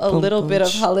spill a little bit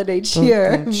of holiday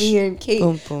cheer. Me and Kate,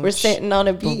 we're sitting on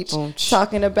a beach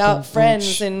talking about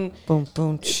friends and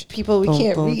people we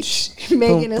can't reach.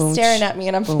 Megan is staring at me,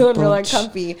 and I'm feeling real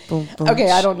uncomfy. Okay,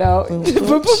 I don't know. Boom,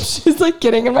 boom, is like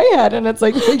getting in my head, and it's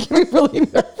like making me really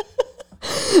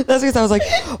nervous. That's because I was like,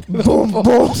 boom,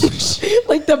 boom.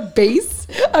 Like the bass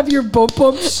of your boom,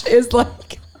 boom is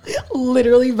like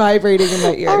literally vibrating in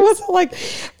my ears. I wasn't like,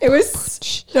 it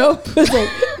was, no, it was like,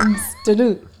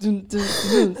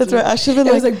 that's right. I should have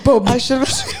been like, it was like, boom. I should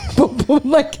have boom, boom,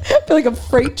 like, I feel like a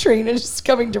freight train is just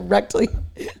coming directly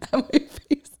at my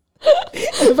face.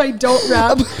 And if I don't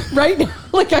rap right now,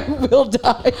 like, I will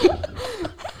die.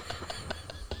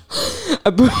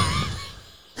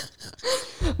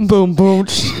 Boom, boom, boom,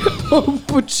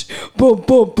 boom,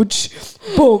 boom, boom.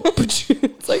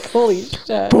 It's like, holy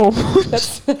shit. Boom.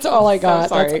 That's all I got.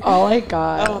 So sorry. That's all I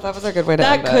got. Oh, that was a good way to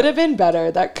end it. That could have been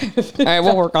better. That could have been all right,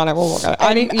 we'll work on it.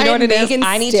 I need, you know what it is?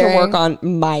 I need to work on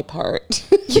my part.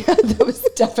 Yeah, that was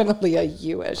definitely a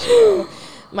you issue.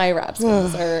 My rap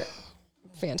skills are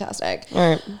fantastic. All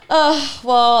right.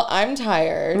 Well, I'm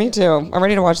tired. Me too. I'm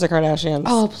ready to watch the Kardashians.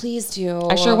 Oh, please do.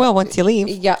 I sure will once you leave.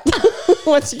 Yeah.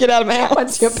 Once you get out of my house.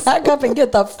 Once you pack up and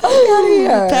get the fuck out of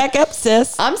here. Pack up,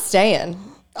 sis. I'm staying.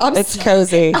 It's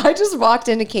cozy. I just walked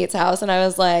into Kate's house and I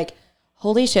was like,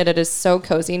 holy shit, it is so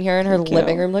cozy in here. And her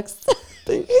living room looks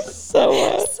thank you so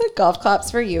much. So golf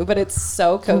claps for you, but it's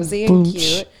so cozy and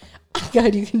cute. Oh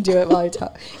God, you can do it while I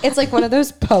talk. It's like one of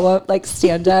those poem, like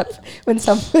stand up when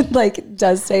someone like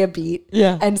does say a beat,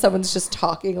 and someone's just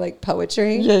talking like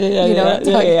poetry. Yeah. You know what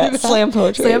I'm talking about? Slam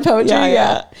poetry.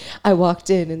 Yeah. I walked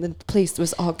in and the place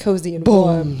was all cozy and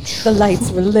warm. The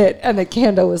lights were lit and the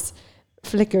candle was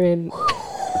flickering.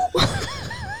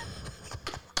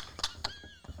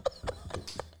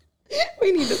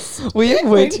 We have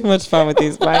way too much fun with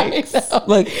these mics.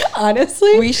 Like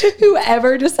honestly, we should.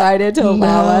 Whoever decided to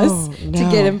allow us to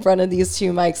get in front of these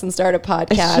two mics and start a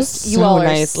podcast, it's just so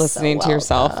nice listening to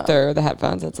yourself through the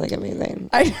headphones. It's like amazing.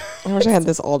 I wish I had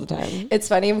this all the time. It's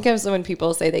funny because when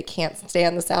people say they can't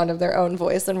stand the sound of their own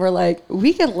voice, and we're like,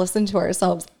 we can listen to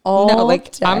ourselves all day.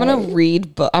 I'm gonna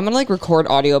read, I'm gonna like record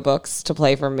audiobooks to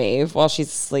play for Maeve while she's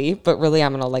asleep. But really,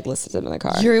 I'm gonna like listen to them in the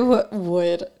car. You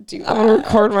would do that. I'm gonna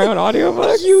record my own audiobook.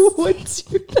 You would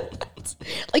do that.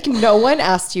 Like no one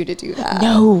asked you to do that.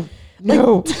 No.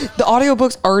 The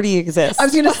audiobooks already exist. I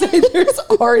was going to say there's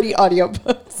already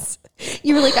audiobooks.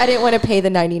 You were like, I didn't want to pay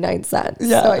the 99 cents.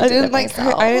 Yeah. So I didn't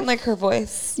like her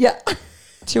voice. Yeah.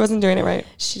 She wasn't doing it right.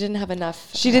 She didn't have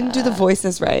enough. She didn't do the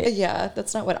voices right. Yeah.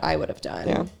 That's not what I would have done.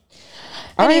 Yeah.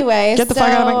 Anyway, get the fuck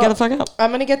out. Get the fuck out.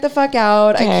 I'm gonna get the fuck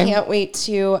out. Okay. I can't wait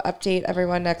to update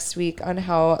everyone next week on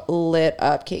how lit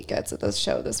up Kate gets at this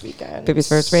show this weekend. Baby's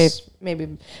first rave.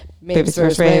 Maybe Baby's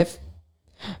first rave.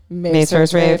 Maeve's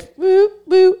first rave. Woo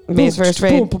woo. Maeve's first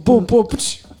rave.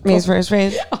 Maeve's first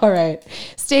rave. All right.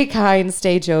 Stay kind.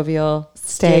 Stay jovial.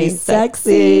 Stay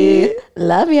sexy.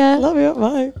 Love ya. Love you.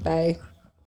 Bye. Bye.